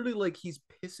it's literally like he's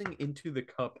pissing into the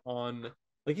cup on.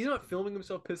 Like he's not filming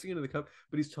himself pissing into the cup,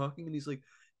 but he's talking and he's like,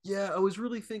 yeah, I was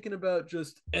really thinking about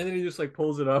just, and then he just like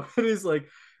pulls it up and he's like,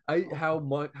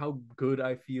 how good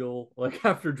I feel like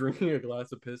after drinking a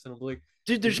glass of piss, and I'm like,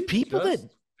 Dude, did there's you people that just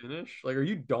finish? Like, are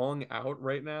you dong out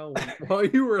right now while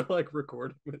you were like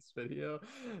recording this video?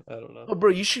 I don't know. Oh, bro,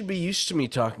 you should be used to me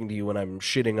talking to you when I'm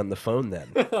shitting on the phone then.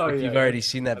 Oh If yeah, you've already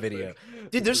seen that video.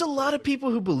 Dude, there's a lot of people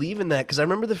who believe in that because I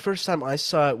remember the first time I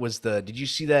saw it was did you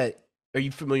see that? Are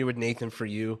you familiar with Nathan For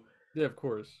You? Yeah, of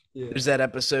course. Yeah. There's that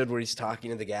episode where he's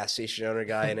talking to the gas station owner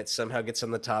guy, and it somehow gets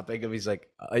on the topic of he's like,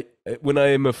 when I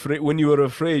am afraid, when you are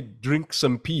afraid, drink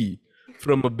some pee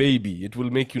from a baby. It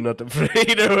will make you not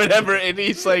afraid or whatever. And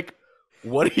he's like,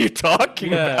 what are you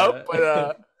talking about?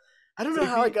 But I don't know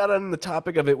how I got on the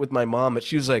topic of it with my mom, but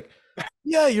she was like,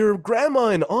 yeah, your grandma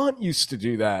and aunt used to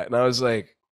do that. And I was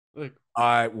like, Like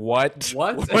what?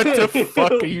 what? What the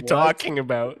fuck are you What? talking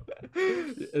about?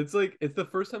 It's like it's the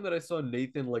first time that I saw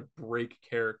Nathan like break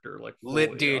character like Lit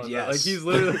fully dude, on that. Like yes. he's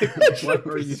literally like, what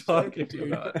are you 100%, talking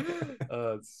dude. about?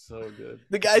 It's so good.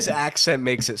 The guy's accent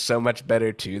makes it so much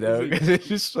better too, though. He's like- 'Cause it's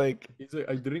just like, He's like,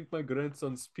 I drink my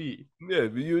grandson's pee. yeah,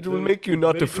 it will Like, make you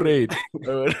not make you- afraid.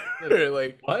 Or whatever,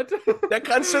 like What? that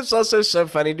concept's also so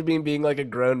funny to me, being like a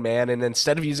grown man, and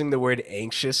instead of using the word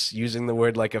anxious, using the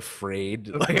word like afraid.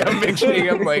 Like I'm picturing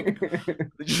him like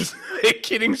just like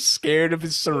getting scared of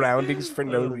his surroundings for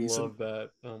no I reason. love that.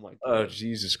 Oh my Oh god.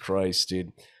 Jesus Christ,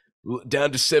 dude!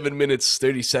 Down to 7 minutes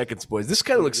 30 seconds, boys. This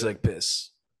kind of looks like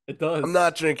piss. It does. I'm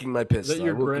not drinking my piss. Is that Though,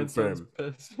 your I will grandson's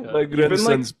confirm. piss? Yeah. My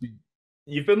grandson's.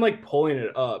 You've been like pulling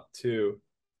it up too.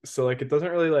 So like it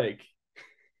doesn't really like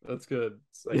That's good.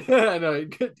 it's like Yeah, I know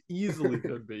it could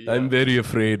be. Yeah. I'm very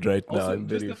afraid right now. Also, I'm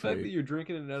just very the fact that afraid. you're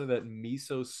drinking it out of that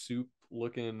miso soup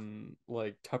looking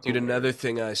like Tupperware. Dude, another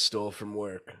thing I stole from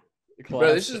work. Classic.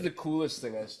 Bro, this is the coolest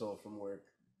thing I stole from work.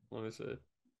 Let me see.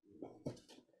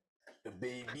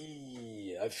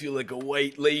 Baby, I feel like a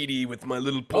white lady with my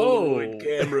little Polaroid Oh.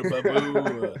 camera,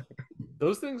 babu.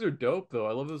 Those things are dope though.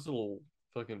 I love those little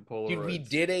fucking Polaroids. Dude, we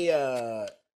did a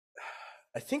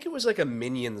I think it was like a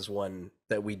Minions one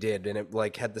that we did, and it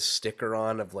like had the sticker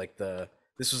on of like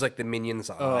this was like the Minions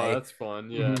Oh, eye. that's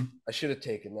fun. Yeah. Mhm. I should have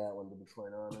taken that one, to be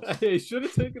quite honest. I should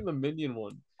have taken the minion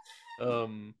one.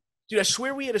 Dude, I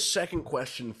swear we had a second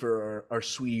question for our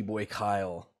sweetie boy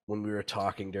Kyle when we were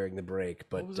talking during the break,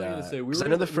 but What was I gonna say? We 'cause were I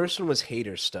know the gonna- first one was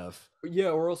hater stuff. Yeah,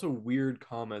 or also weird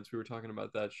comments. We were talking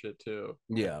about that shit too.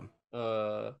 Yeah.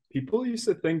 people used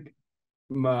to think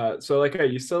so like I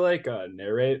used to like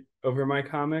narrate over my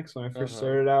comics when I 1st Uh-huh.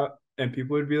 started out, and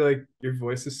people would be like, your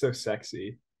voice is so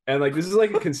sexy. And like this is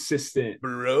like a consistent,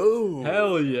 Bro.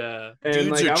 Hell yeah. and Dudes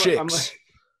like or I'm chicks? like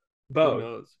Who both.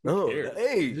 knows? Who Oh, cares?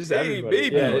 hey, Just hey, everybody.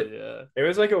 baby. Yeah, Hell yeah. it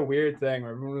was like a weird thing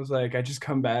where everyone was like, I just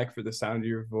come back for the sound of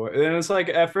your voice. And it's like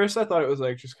at first I thought it was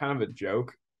like just kind of a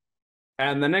joke.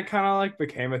 And then it kind of like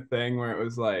became a thing where it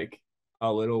was like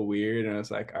a little weird. And I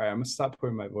was like, all right, I'm gonna stop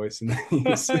putting my voice in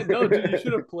these. No, dude, you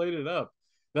should have played it up.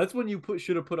 That's when you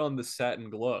should have put on the satin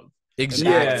glove.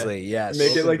 Exactly. Make Yes.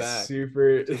 it like back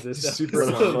super, to this super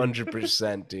episode.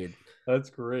 100%, dude. That's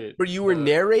great. But you were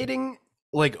narrating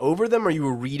like over them, or you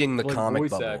were reading the like comic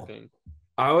voice bubble? acting.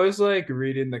 I was like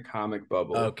reading the comic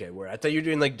bubble. Okay, where I thought you were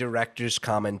doing like director's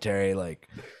commentary, like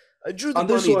I drew the On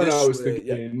this bunny one, this I was way.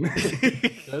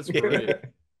 thinking. That's great.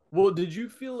 Well, did you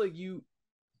feel like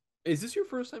is this your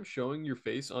first time showing your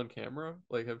face on camera?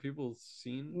 Like, have people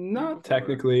seen you Not before?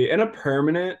 technically, in a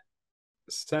permanent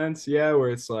sense, yeah, where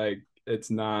it's like it's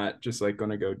not just like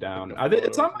gonna go down. Like a I think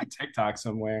it's photo on or my TikTok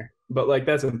somewhere, but like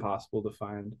that's impossible to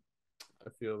find. I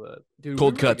feel that, dude.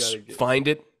 Cold we really cuts. gotta get,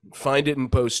 Find it,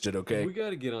 and post it. Okay. we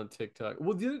gotta get on TikTok.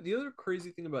 Well, the other crazy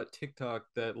thing about TikTok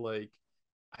that like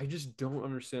I just don't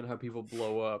understand how people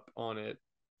blow up on it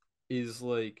is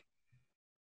like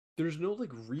there's no like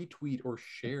retweet or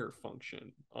share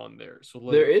function on there. So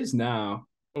like There is now.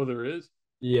 oh, there is.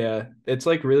 Yeah, it's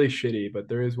like really shitty, but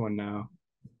there is one now.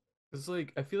 It's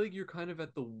like I feel like you're kind of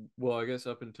at the well, I guess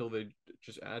up until they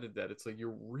just added that, it's like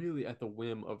you're really at the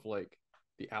whim of like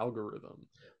the algorithm.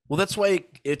 Well, that's why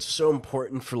it's so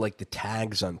important for like the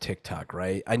tags on TikTok,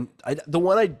 right? The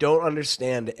one I don't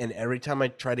understand, and every time I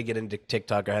try to get into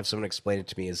TikTok, I have someone explain it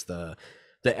to me, is the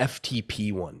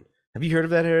FTP one. Have you heard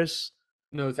of that, Harris?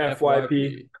 No, it's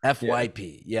FYP.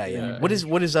 FYP. Yeah. Yeah. What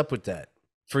is up with that?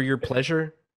 For your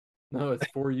pleasure? No, it's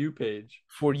For You page.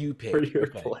 For you page. For your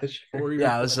Okay. pleasure. For your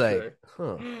Yeah, I was pleasure. like,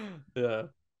 huh.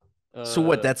 Yeah. So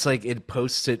what? That's like it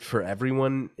posts it for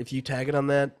everyone if you tag it on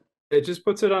that. It just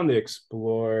puts it on the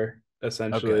explore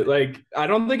essentially. Okay. Like I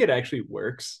don't think it actually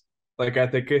works. Like I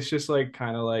think it's just like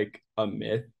kind of like a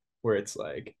myth where it's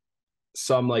like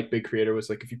some like big creator was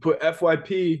like, if you put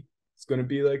FYP, it's gonna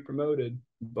be like promoted.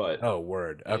 But Oh,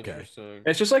 word. Okay. Interesting.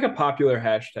 it's just like a popular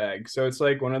hashtag. So it's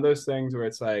like one of those things where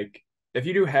it's like if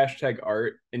you do hashtag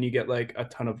art and you get like a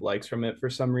ton of likes from it for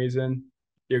some reason,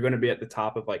 you're going to be at the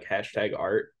top of like hashtag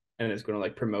art and it's going to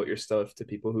like promote your stuff to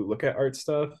people who look at art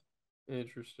stuff.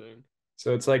 Interesting.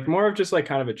 So it's like more of just like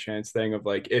kind of a chance thing of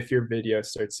like if your video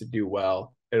starts to do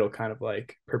well, it'll kind of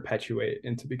like perpetuate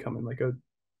into becoming like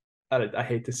I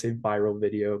hate to say viral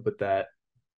video, but that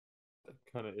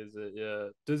Kind of is it, yeah.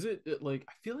 Does it like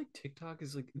I feel like TikTok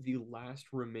is like the last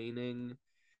remaining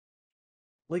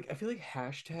like I feel like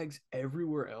hashtags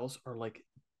everywhere else are like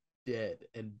dead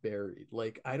and buried.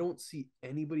 Like I don't see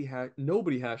nobody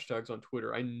hashtags on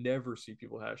Twitter. I never see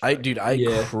people hashtag. I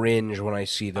Yeah. cringe when I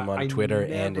see them on I Twitter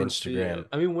and never see it. Instagram.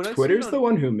 I mean, when Twitter's I see the it on,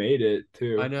 one who made it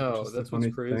too. I know which is the that's what's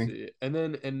funny thing. crazy.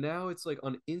 And now it's like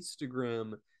on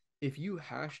Instagram, if you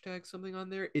hashtag something on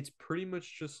there, it's pretty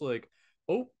much just like,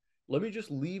 oh, let me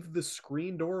just leave the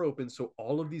screen door open so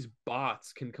all of these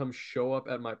bots can come show up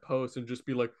at my post and just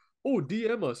be like, oh,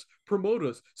 DM us, promote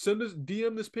us, send us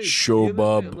DM this page. Show DM this page.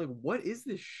 bub. I'm like, what is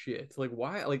this shit? Like,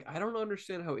 why? Like, I don't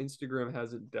understand how Instagram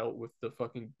hasn't dealt with the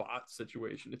fucking bot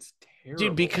situation. It's terrible.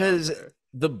 Dude, because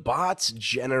the bots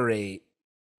generate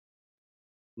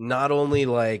not only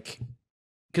like,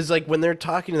 because like when they're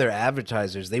talking to their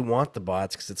advertisers, they want the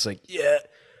bots because it's like, yeah,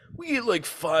 we get like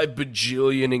 5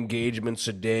 bajillion engagements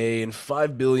a day and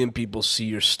 5 billion people see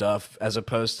your stuff, as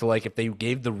opposed to like if they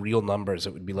gave the real numbers,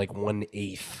 it would be like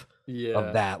 1/8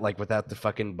 of that, like without the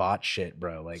fucking bot shit,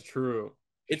 bro. Like, it's true.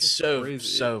 it's Shit's so crazy.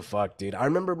 so fucked, dude. I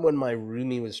remember when my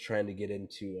roomie was trying to get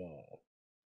into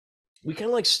we kind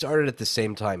of like started at the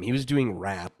same time. He was doing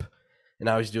rap and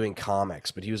I was doing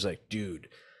comics, but he was like, dude,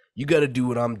 you got to do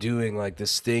what I'm doing, like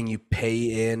this thing you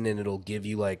pay in and it'll give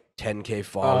you like 10K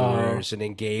followers and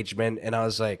engagement. And I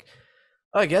was like,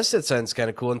 oh, I guess that sounds kind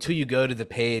of cool until you go to the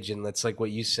page and that's like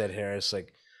what you said, Harris,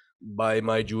 like buy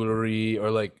my jewelry,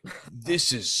 or like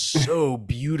this is so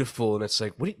beautiful, and it's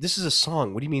like, this is a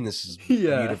song, what do you mean this is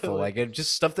beautiful? Like it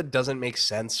just stuff that doesn't make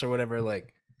sense or whatever.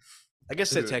 Like I guess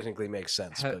that technically makes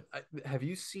sense. But have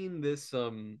you seen this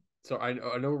so I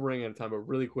know we're running out of time, but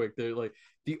really quick, they're like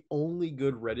the only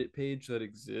good Reddit page that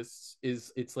exists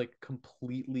is it's like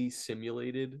completely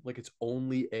simulated, like it's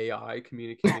only AI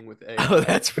communicating with AI. Oh,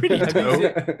 that's pretty dope.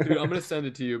 Dude, I'm gonna send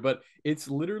it to you, but it's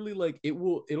literally like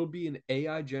it'll be an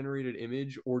AI generated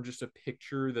image or just a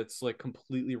picture that's like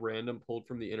completely random pulled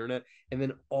from the internet, and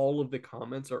then all of the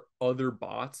comments are other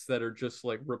bots that are just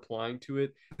like replying to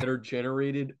it that are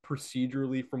generated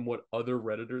procedurally from what other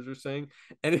Redditors are saying.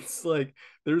 And it's like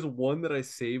there's one that I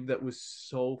saved that was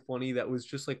so funny. That was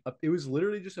just like it was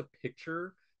literally just a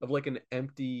picture of like an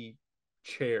empty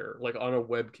chair, like on a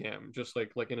webcam, just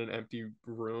like in an empty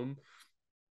room.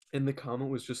 And the comment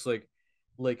was just like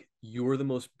you're the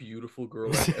most beautiful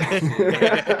girl I've ever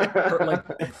seen.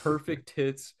 Like perfect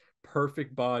tits,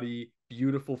 perfect body,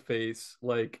 beautiful face.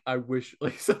 Like I wish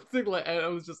like something like, and I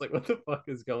was just like, what the fuck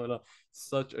is going on?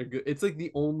 Such a good, it's like the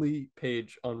only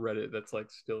page on Reddit that's like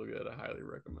still good. I highly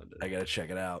recommend it. I gotta check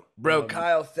it out, bro.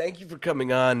 Kyle, thank you for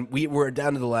coming on. We're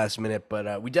down to the last minute,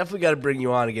 but we definitely got to bring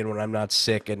you on again when I'm not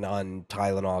sick and on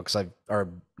Tylenol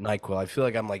or NyQuil. I feel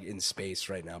like I'm like in space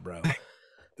right now, bro.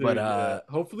 Dude, but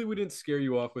hopefully we didn't scare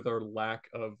you off with our lack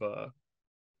of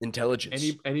intelligence,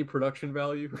 any production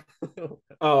value.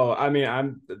 Oh, I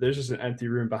mean, there's just an empty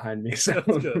room behind me, so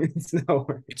it's no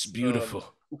worries. It's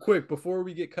beautiful. Quick, before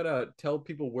we get cut out, tell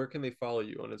people where can they follow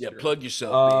you on Instagram? Yeah, plug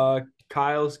yourself.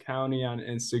 Kylescounty on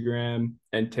Instagram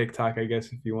and TikTok, I guess,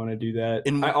 if you want to do that.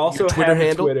 And I also Twitter have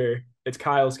handle? Twitter. It's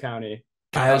Kylescounty.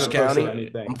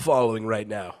 Kylescounty. I'm following right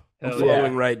now.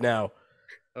 Right now.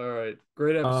 All right,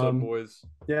 great episode, boys.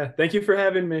 Yeah, thank you for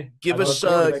having me. Give us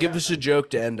a joke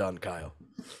to end on, Kyle.